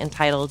documentary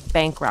entitled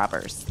Bank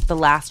Robbers: The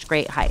Last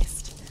Great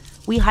Heist.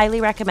 We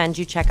highly recommend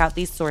you check out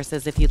these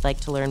sources if you'd like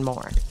to learn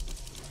more.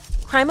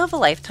 Crime of a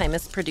Lifetime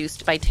is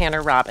produced by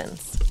Tanner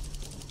Robbins.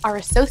 Our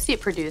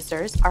associate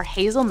producers are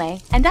Hazel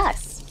May and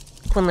us.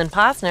 Quinlan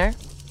Posner.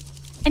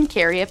 And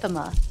Carrie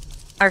Ipama.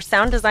 Our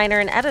sound designer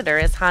and editor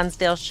is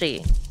Hansdale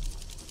Shee.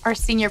 Our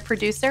senior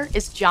producer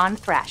is John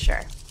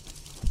Thrasher.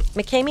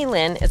 McKamey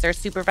Lynn is our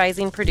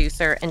supervising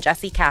producer, and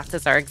Jesse Katz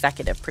is our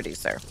executive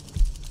producer.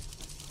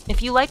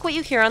 If you like what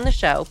you hear on the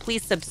show,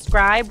 please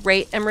subscribe,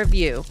 rate, and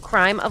review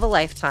Crime of a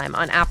Lifetime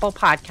on Apple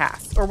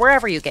Podcasts or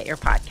wherever you get your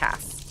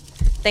podcasts.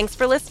 Thanks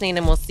for listening,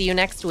 and we'll see you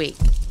next week.